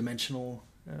quite one-dimensional.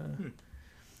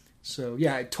 So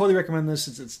yeah, I totally recommend this.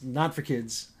 It's not for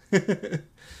kids,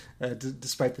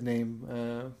 despite the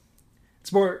name.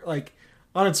 It's more like,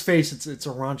 on its face, it's a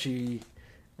raunchy,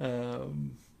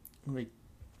 like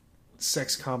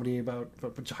sex comedy about a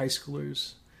bunch of high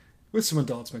schoolers with some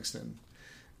adults mixed in.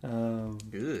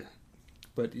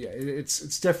 But yeah,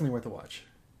 it's definitely worth a watch.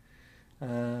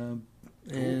 And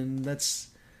that's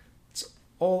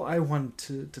all I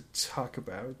wanted to talk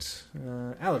about.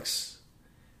 Alex,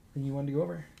 anything you wanted to go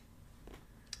over?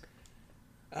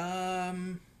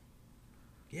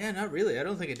 Yeah, not really. I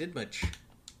don't think I did much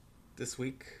this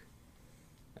week.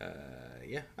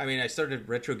 Yeah, I mean, I started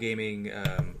retro gaming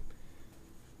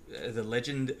The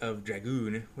Legend of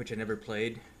Dragoon, which I never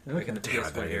played. Okay. Back in the Damn, I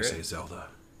PS1 thought you were era. going to say Zelda.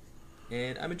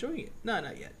 And I'm enjoying it. No,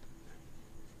 not yet.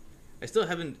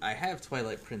 I have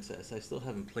Twilight Princess. I still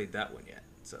haven't played that one yet.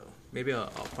 So maybe I'll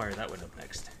fire that one up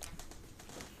next.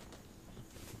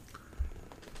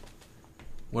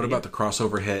 What about the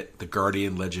crossover hit, The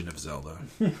Guardian Legend of Zelda?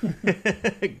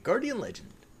 Guardian Legend.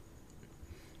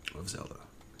 Of Zelda.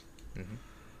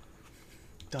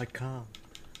 .com.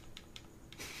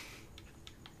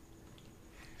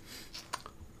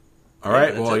 All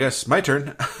right, that's well, I it. guess my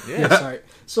turn. Yeah,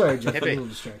 sorry, Jeff. I'm a Heavy. little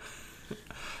distracted.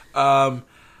 I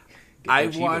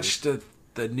Cheetos. watched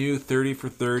the new 30 for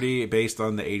 30 based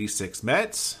on the 86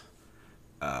 Mets.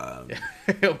 I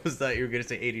almost thought you were going to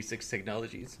say 86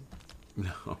 Technologies.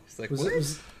 No. It's like, Was what?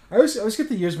 it? I always get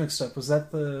the years mixed up. Was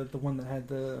that the one that had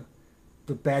the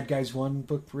Bad Guys 1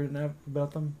 book written out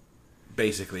about them?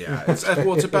 Basically, yeah. It's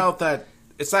about that.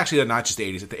 It's actually not just the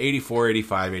 80s. It's the 84,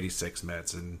 85, 86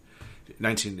 Mets. And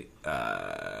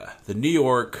the New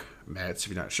York Mets,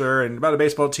 if you're not sure. And about a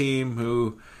baseball team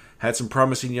who had some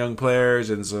promising young players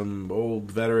and some old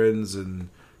veterans. And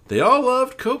they all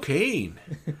loved cocaine.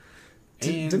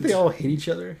 Didn't they all hate each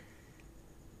other?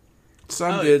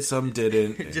 Some did, some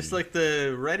didn't. Just like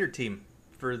the Ryder team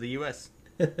for the U.S.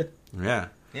 Yeah.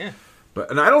 Yeah.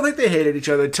 And I don't think they hated each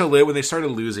other until when they started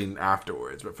losing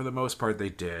afterwards. But for the most part, they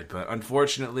did. But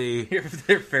unfortunately,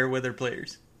 They're fair weather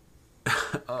players.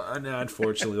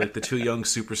 unfortunately, like the two young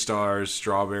superstars,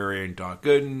 Strawberry and Doc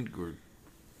Gooden,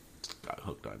 got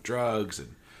hooked on drugs.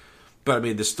 But I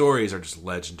mean, the stories are just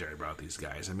legendary about these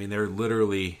guys. I mean, they're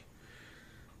literally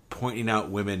pointing to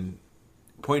women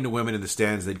in the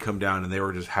stands. They'd come down and they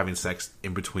were just having sex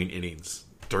in between innings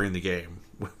during the game.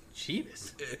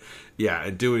 Jeebus. Yeah,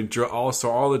 and doing also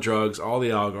all the drugs, all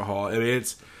the alcohol. I mean,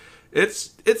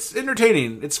 it's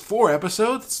entertaining. It's 4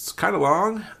 episodes. It's kind of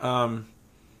long,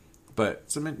 but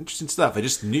some interesting stuff. I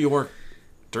just New York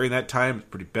during that time is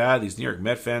pretty bad. These New York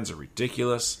Met fans are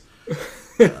ridiculous.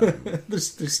 There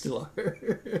still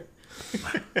are.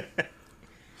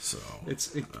 So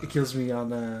It kills me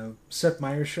on Seth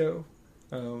Meyers' show.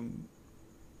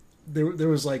 There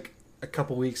was like a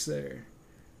couple weeks there.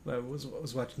 I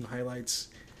was watching the highlights.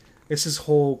 It's his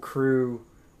whole crew,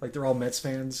 like they're all Mets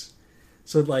fans.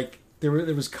 So like there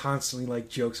was constantly like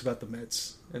jokes about the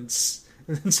Mets, and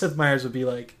Seth Meyers would be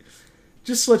like,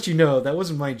 "Just to let you know, that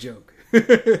wasn't my joke.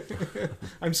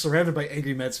 I'm surrounded by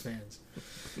angry Mets fans."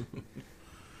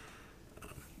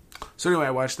 So anyway,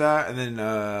 I watched that, and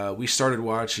then we started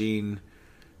watching.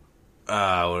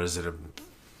 What is it?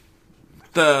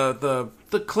 The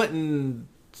Clinton.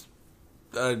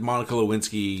 Monica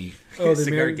Lewinsky. Oh, the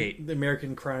Cigargate. the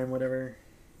American crime, whatever.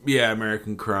 Yeah,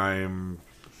 American crime,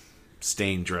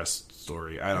 stained dress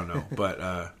story. I don't know, but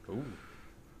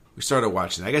we started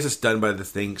watching. I guess it's done by the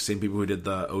same people who did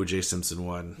the O.J. Simpson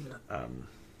one.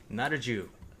 Not a Jew.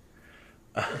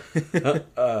 I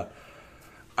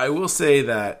will say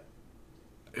that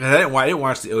I didn't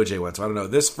watch the O.J. one, so I don't know.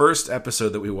 This first episode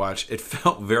that we watched, it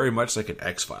felt very much like an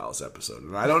X-Files episode,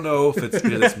 and I don't know if it's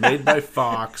because it's made by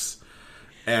Fox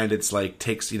and it's like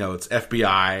takes it's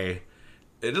FBI.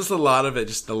 It just a lot of it,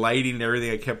 just the lighting and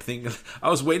everything. I kept thinking, I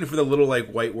was waiting for the little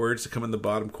like white words to come in the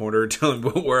bottom corner, telling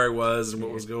me where I was and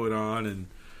what was going on.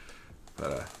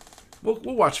 But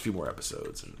we'll watch a few more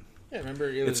episodes. And Yeah, remember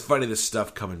it's funny this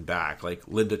stuff coming back, like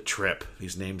Linda Tripp.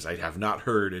 These names I have not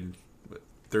heard in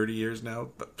 30 years now,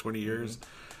 20 years.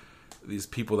 These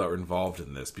people that were involved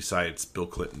in this, besides Bill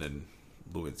Clinton and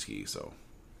Lewinsky. So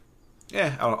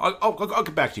yeah, I'll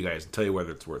get back to you guys and tell you whether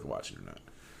it's worth watching or not.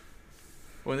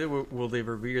 Well, will they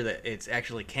reveal that it's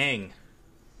actually Kang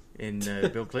in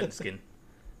Bill Clinton skin?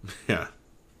 Yeah.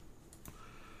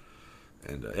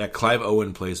 And Clive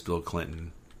Owen plays Bill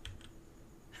Clinton.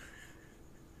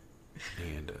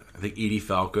 And I think Edie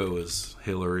Falco is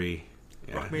Hillary.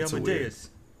 Yeah, Rock me it's Amadeus.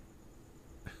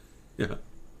 Yeah.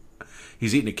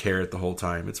 He's eating a carrot the whole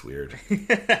time. It's weird.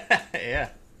 Yeah.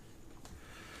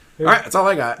 All right, that's all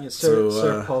I got. Yeah, so,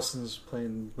 Sarah Paulson's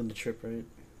playing Linda Tripp, right?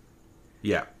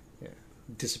 Yeah. Yeah.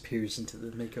 Disappears into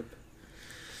the makeup.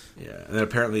 Yeah, and then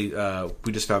apparently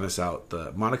we just found this out.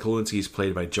 Monica Lewinsky is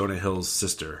played by Jonah Hill's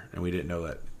sister, and we didn't know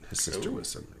that his sister was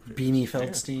something. Beanie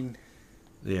Feldstein.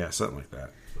 Yeah, something like that.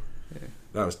 Yeah.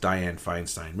 That was Diane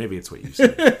Feinstein. Maybe it's what you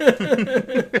said.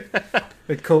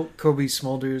 Kobe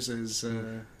Smulders is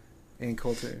Ann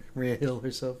Coulter, Maria Hill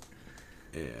herself.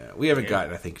 Yeah, we haven't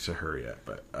gotten, I think, to her yet,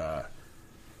 but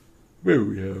there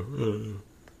we go.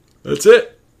 That's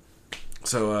it.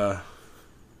 So,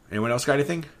 anyone else got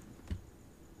anything?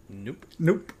 Nope.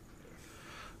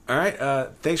 All right.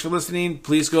 Thanks for listening.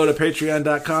 Please go to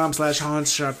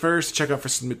patreon.com/HansShotFirst. Check out for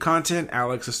some new content.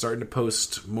 Alex is starting to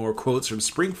post more quotes from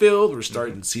Springfield. We're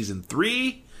starting season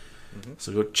 3.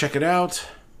 So go check it out.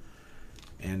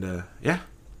 And, yeah.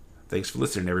 Thanks for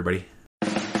listening, everybody.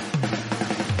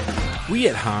 We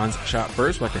at Hans Shot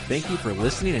First would like to thank you for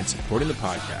listening and supporting the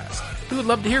podcast. We would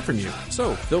love to hear from you,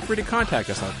 so feel free to contact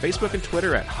us on Facebook and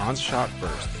Twitter at Hans Shot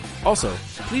First. Also,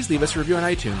 please leave us a review on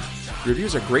iTunes.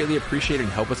 Reviews are greatly appreciated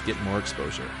and help us get more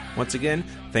exposure. Once again,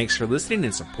 thanks for listening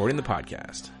and supporting the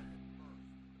podcast.